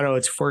Colorado.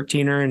 It's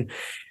 14er, and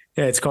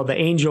it's called the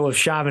Angel of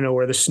Chavano,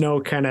 where the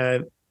snow kind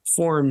of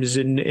forms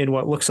in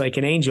what looks like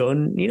an angel.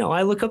 And,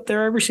 I look up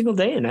there every single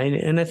day,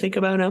 and I think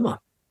about Emma.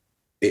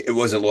 It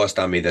wasn't lost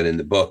on me that in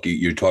the book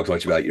you talk so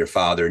much about your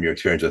father and your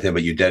experience with him,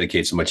 but you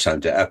dedicate so much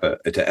time to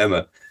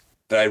Emma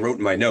that I wrote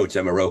in my notes,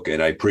 Emma Roca,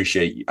 and I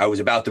appreciate. I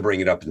was about to bring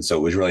it up, and so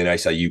it was really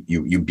nice how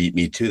you beat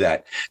me to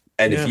that.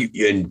 And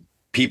and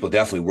people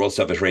definitely World's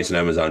Toughest Race on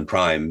Amazon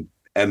Prime.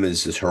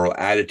 Emma's her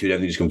attitude,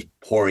 everything just comes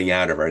pouring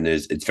out of her, and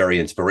it's very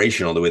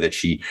inspirational the way that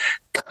she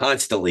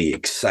constantly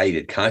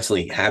excited,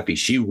 constantly happy.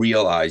 She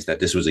realized that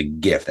this was a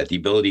gift, that the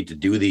ability to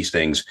do these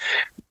things.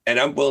 And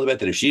I'm willing to bet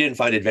that if she didn't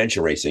find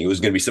adventure racing, it was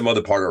going to be some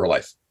other part of her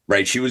life,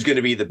 right? She was going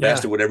to be the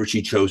best at whatever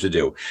she chose to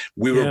do.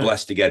 We were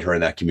blessed to get her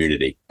in that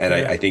community. And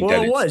I think she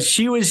earned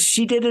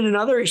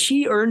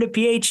a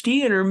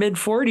PhD in her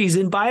mid-40s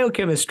in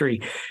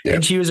biochemistry. Yeah.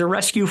 And she was a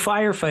rescue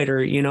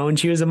firefighter, you know, and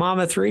she was a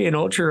Mama 3 and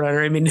ultra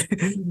runner. I mean,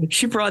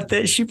 she brought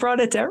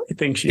it to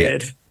everything she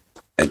did.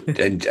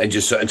 And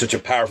such a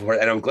powerful part.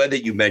 And I'm glad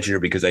that you mentioned her,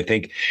 because I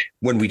think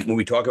when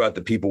we talk about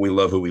the people we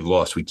love who we've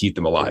lost, we keep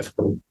them alive,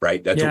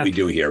 right? That's what we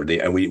do here.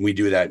 And we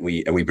do that,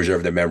 and we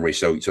preserve their memory.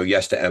 So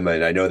yes to Emma.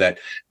 And I know that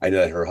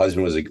her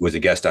husband was a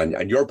guest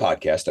on your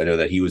podcast. I know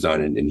that he was on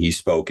and he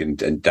spoke, and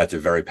that's a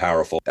very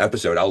powerful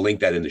episode. I'll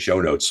link that in the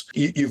show notes.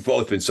 You've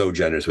both been so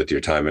generous with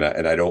your time,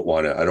 and I don't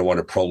want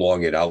to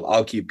prolong it.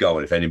 I'll keep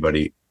going. If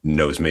anybody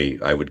knows me,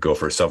 I would go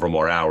for several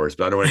more hours,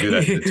 but I don't want to do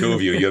that to the two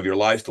of you. You have your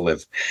lives to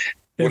live.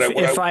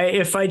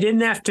 If I didn't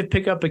have to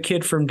pick up a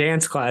kid from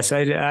dance class,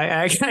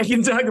 I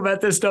can talk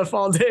about this stuff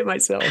all day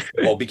myself.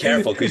 Well, be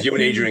careful, because you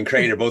and Adrian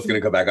Crane are both going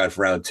to come back on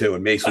for round 2,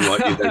 and Mace, we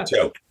want you there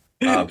too.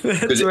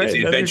 Because it's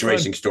the adventure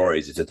racing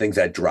stories. It's the things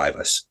that drive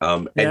us.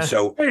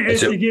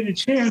 If you get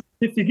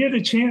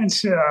a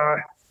chance,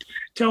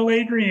 tell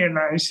Adrian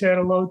I said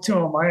hello to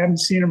him. I haven't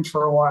seen him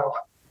for a while.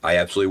 I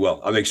absolutely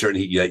will. I'll make certain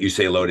that you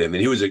say hello to him.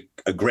 And he was a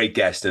great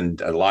guest and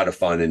a lot of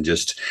fun, and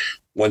just,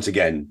 once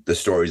again, the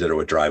stories that are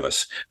what drive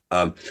us.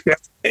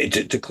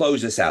 To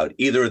close this out,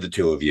 either of the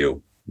two of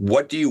you,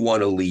 what do you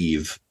want to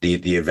leave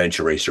the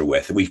adventure racer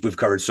with? We've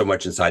covered so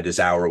much inside this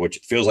hour, which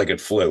feels like it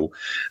flew.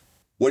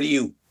 What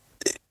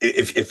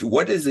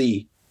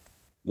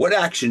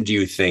action do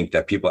you think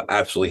that people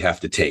absolutely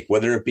have to take,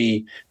 whether it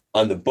be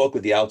on the book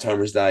with the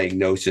Alzheimer's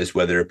diagnosis,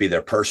 whether it be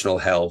their personal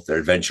health, their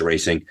adventure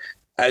racing?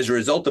 As a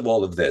result of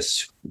all of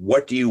this,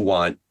 what do you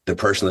want the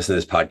person listening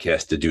to this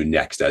podcast to do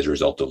next as a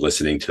result of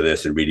listening to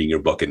this and reading your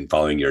book and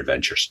following your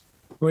adventures?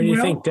 What do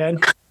you think, Dad?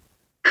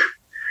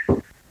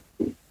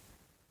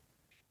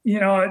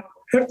 You know,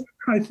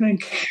 I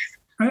think,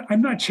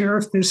 I'm not sure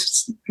if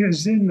this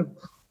is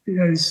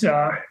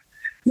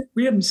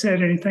we haven't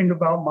said anything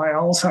about my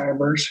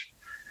Alzheimer's.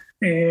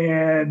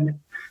 And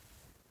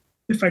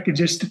if I could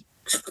just, a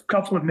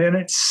couple of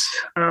minutes.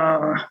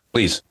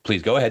 Please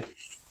go ahead.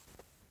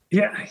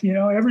 Yeah, you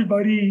know,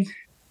 everybody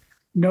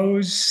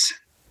knows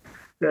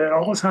that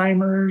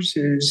Alzheimer's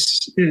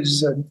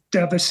is a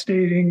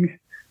devastating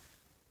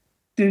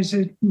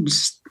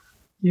disease,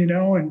 you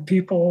know, and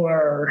people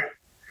are,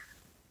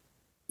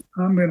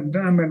 I'm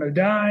gonna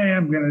die.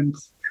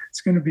 It's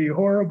gonna be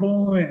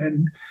horrible,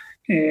 and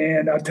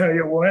I'll tell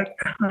you what,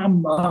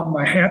 I'm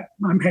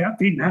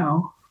happy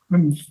now.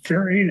 I'm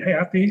very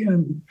happy,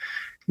 and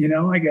you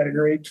know, I got a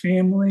great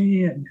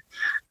family, and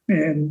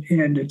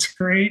it's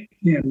great,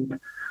 and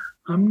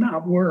I'm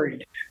not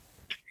worried.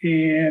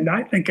 And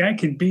I think I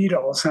can beat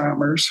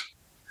Alzheimer's.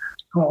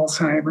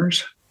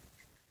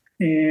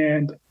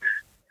 And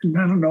I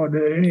don't know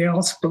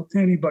that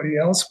anybody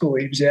else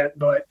believes that,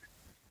 but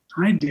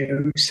I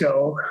do.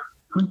 So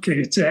I'll kick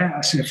its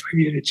ass if I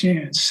get a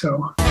chance.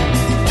 So.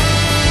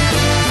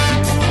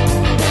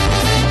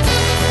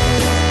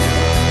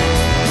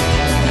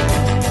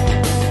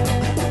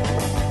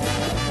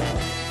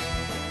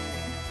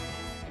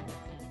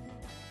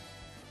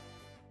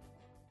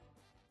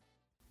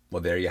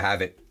 Well, there you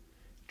have it.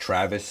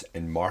 Travis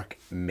and Mark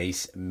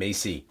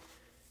Macy.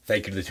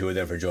 Thank you to the two of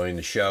them for joining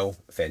the show.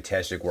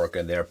 Fantastic work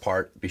on their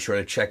part. Be sure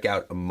to check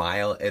out A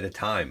Mile at a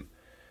Time,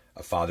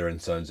 a father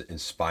and son's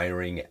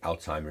inspiring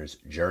Alzheimer's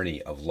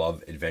journey of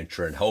love,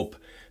 adventure, and hope.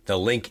 The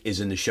link is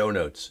in the show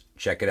notes.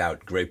 Check it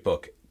out. Great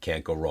book.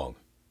 Can't go wrong.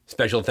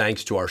 Special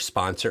thanks to our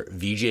sponsor,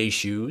 VJ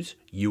Shoes,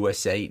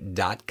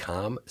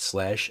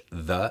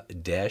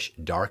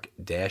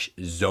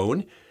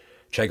 USA.com/the-dark-zone.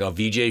 Check out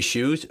VJ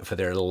Shoes for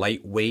their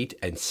lightweight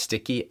and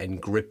sticky and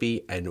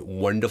grippy and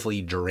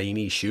wonderfully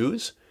drainy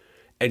shoes.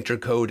 Enter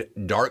code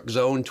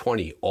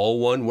DARKZONE20, all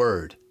one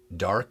word,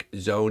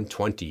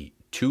 DARKZONE20,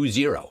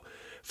 20,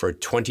 for a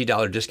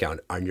 $20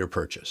 discount on your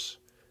purchase.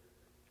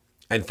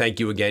 And thank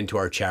you again to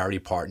our charity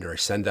partner,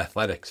 Ascend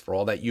Athletics, for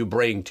all that you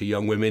bring to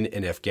young women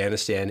in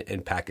Afghanistan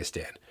and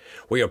Pakistan.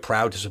 We are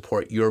proud to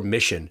support your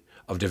mission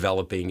of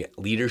developing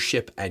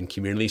leadership and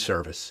community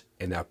service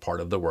in that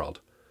part of the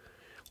world.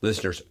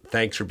 Listeners,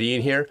 thanks for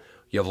being here.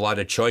 You have a lot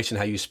of choice in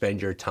how you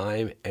spend your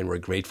time, and we're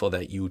grateful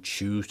that you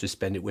choose to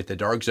spend it with the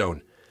Dark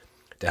Zone.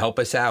 To help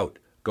us out,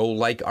 go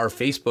like our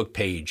Facebook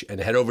page and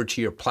head over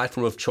to your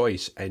platform of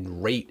choice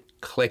and rate,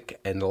 click,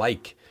 and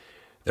like.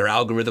 Their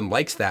algorithm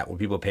likes that when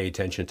people pay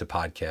attention to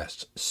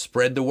podcasts.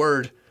 Spread the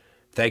word.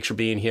 Thanks for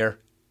being here,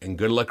 and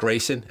good luck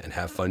racing, and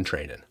have fun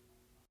training.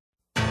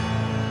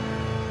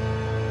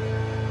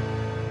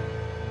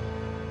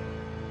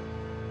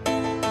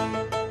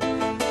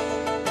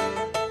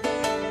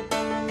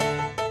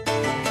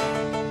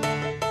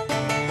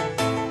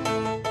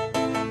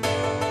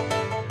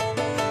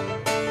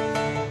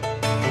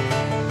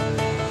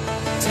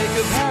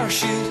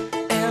 Parachute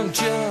and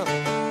jump.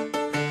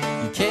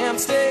 You can't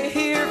stay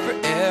here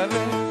forever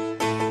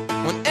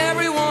when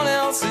everyone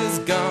else is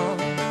gone.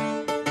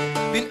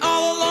 Being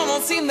all alone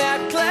won't seem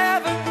that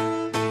clever.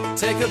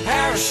 Take a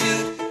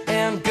parachute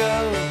and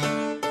go.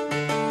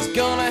 There's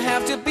gonna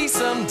have to be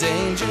some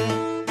danger.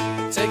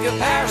 Take a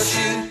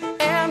parachute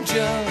and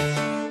jump.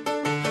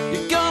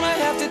 You're gonna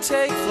have to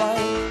take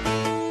flight.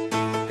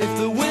 If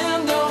the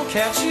wind don't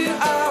catch you,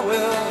 I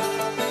will.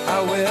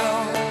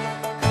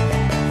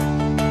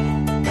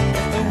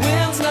 If the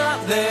wind's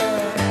not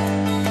there,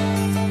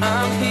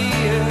 I'm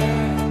here.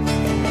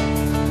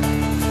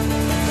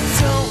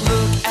 Don't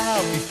look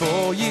out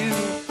before you.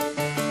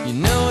 You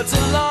know it's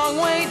a long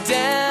way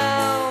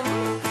down.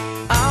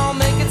 I'll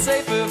make it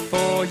safer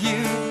for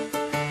you.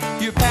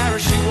 Your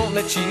parachute won't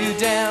let you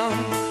down.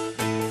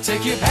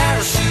 Take your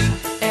parachute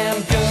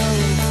and go.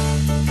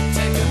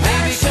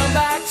 Maybe come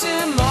back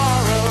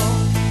tomorrow.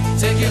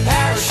 Take your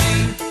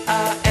parachute,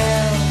 I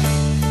am.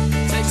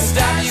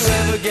 Stop you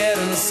ever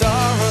getting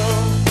sorrow.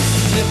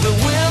 And if the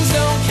winds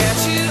don't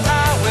catch you,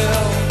 I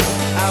will.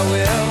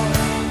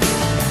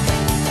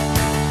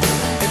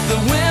 If the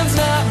wind's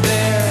not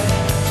there,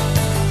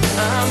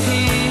 I'm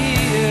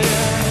here.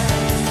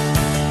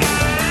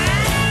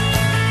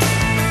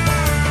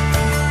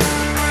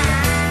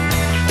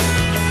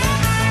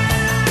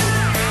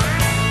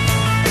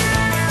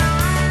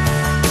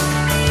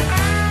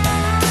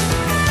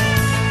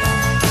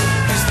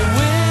 Cause the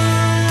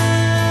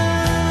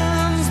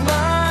winds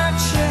might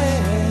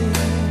change,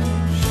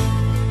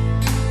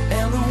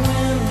 and the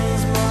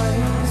winds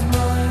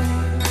might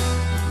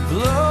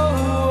blow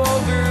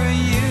over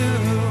you,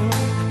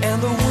 and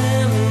the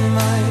wind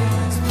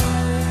might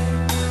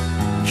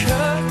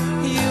cut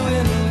you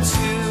in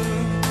two,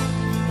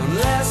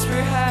 unless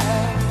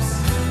perhaps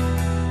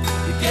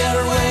you get a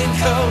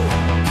raincoat.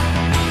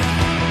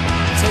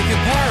 Take a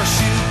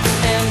parachute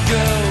and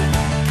go.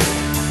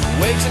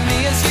 Wave to me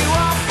as you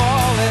are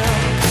falling.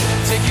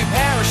 Take your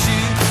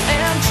parachute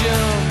and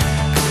jump.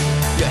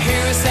 Your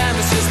hero time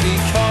is just me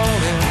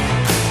calling.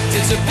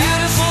 It's a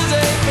beautiful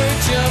day for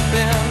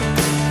jumping.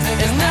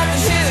 There's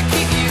nothing here to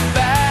keep you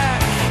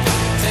back.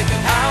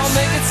 I'll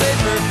make it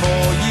safer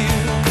for you.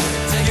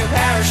 Your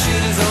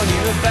parachute is on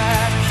your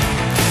back.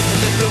 And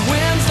if the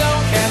winds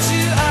don't catch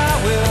you, I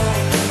will.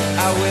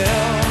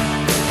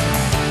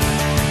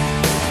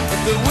 If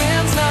the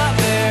wind's not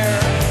there,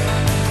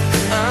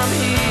 I'm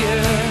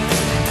here.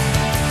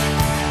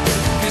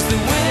 Cause the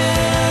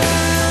wind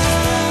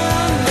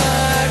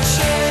might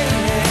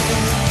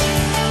change,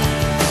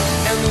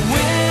 and the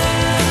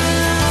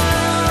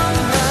wind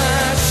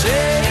might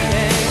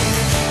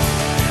change.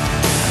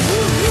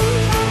 Woo-hoo.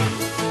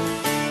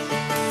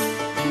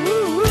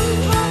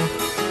 Woo-hoo.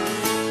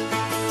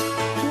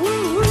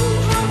 Woo-hoo.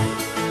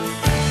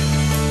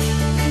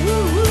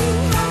 Woo-hoo.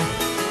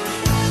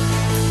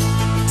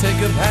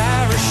 Take a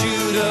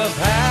parachute,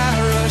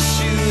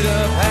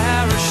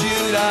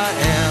 I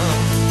am.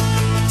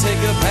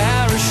 Take a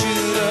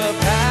parachute,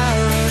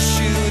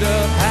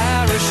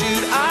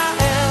 I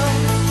am.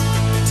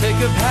 Take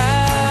a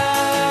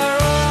parachute,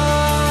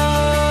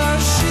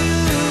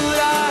 I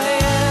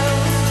am.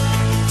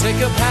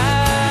 Take a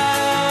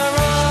parachute,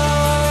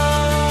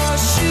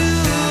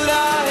 I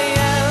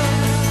am.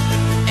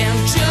 And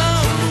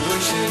jump, we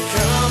should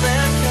come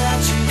and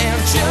catch you.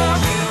 And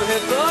jump, you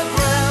hit the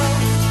ground.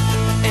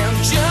 And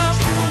jump,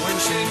 we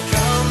should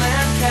come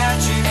and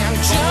catch you. And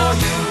jump,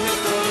 you hit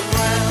the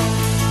ground.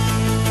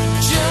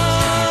 Jump,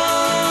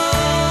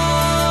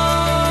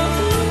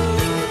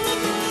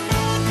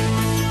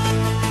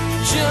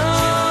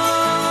 jump.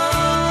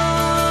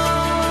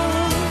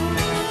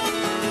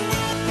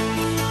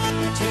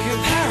 Take your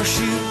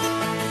parachute.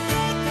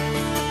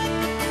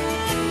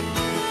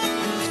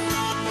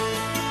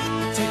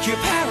 Take your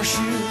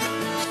parachute.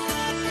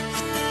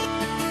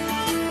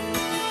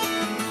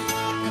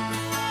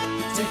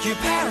 Take your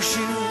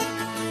parachute.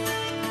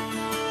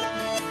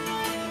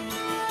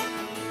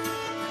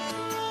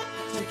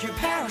 Take your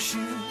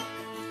parachute.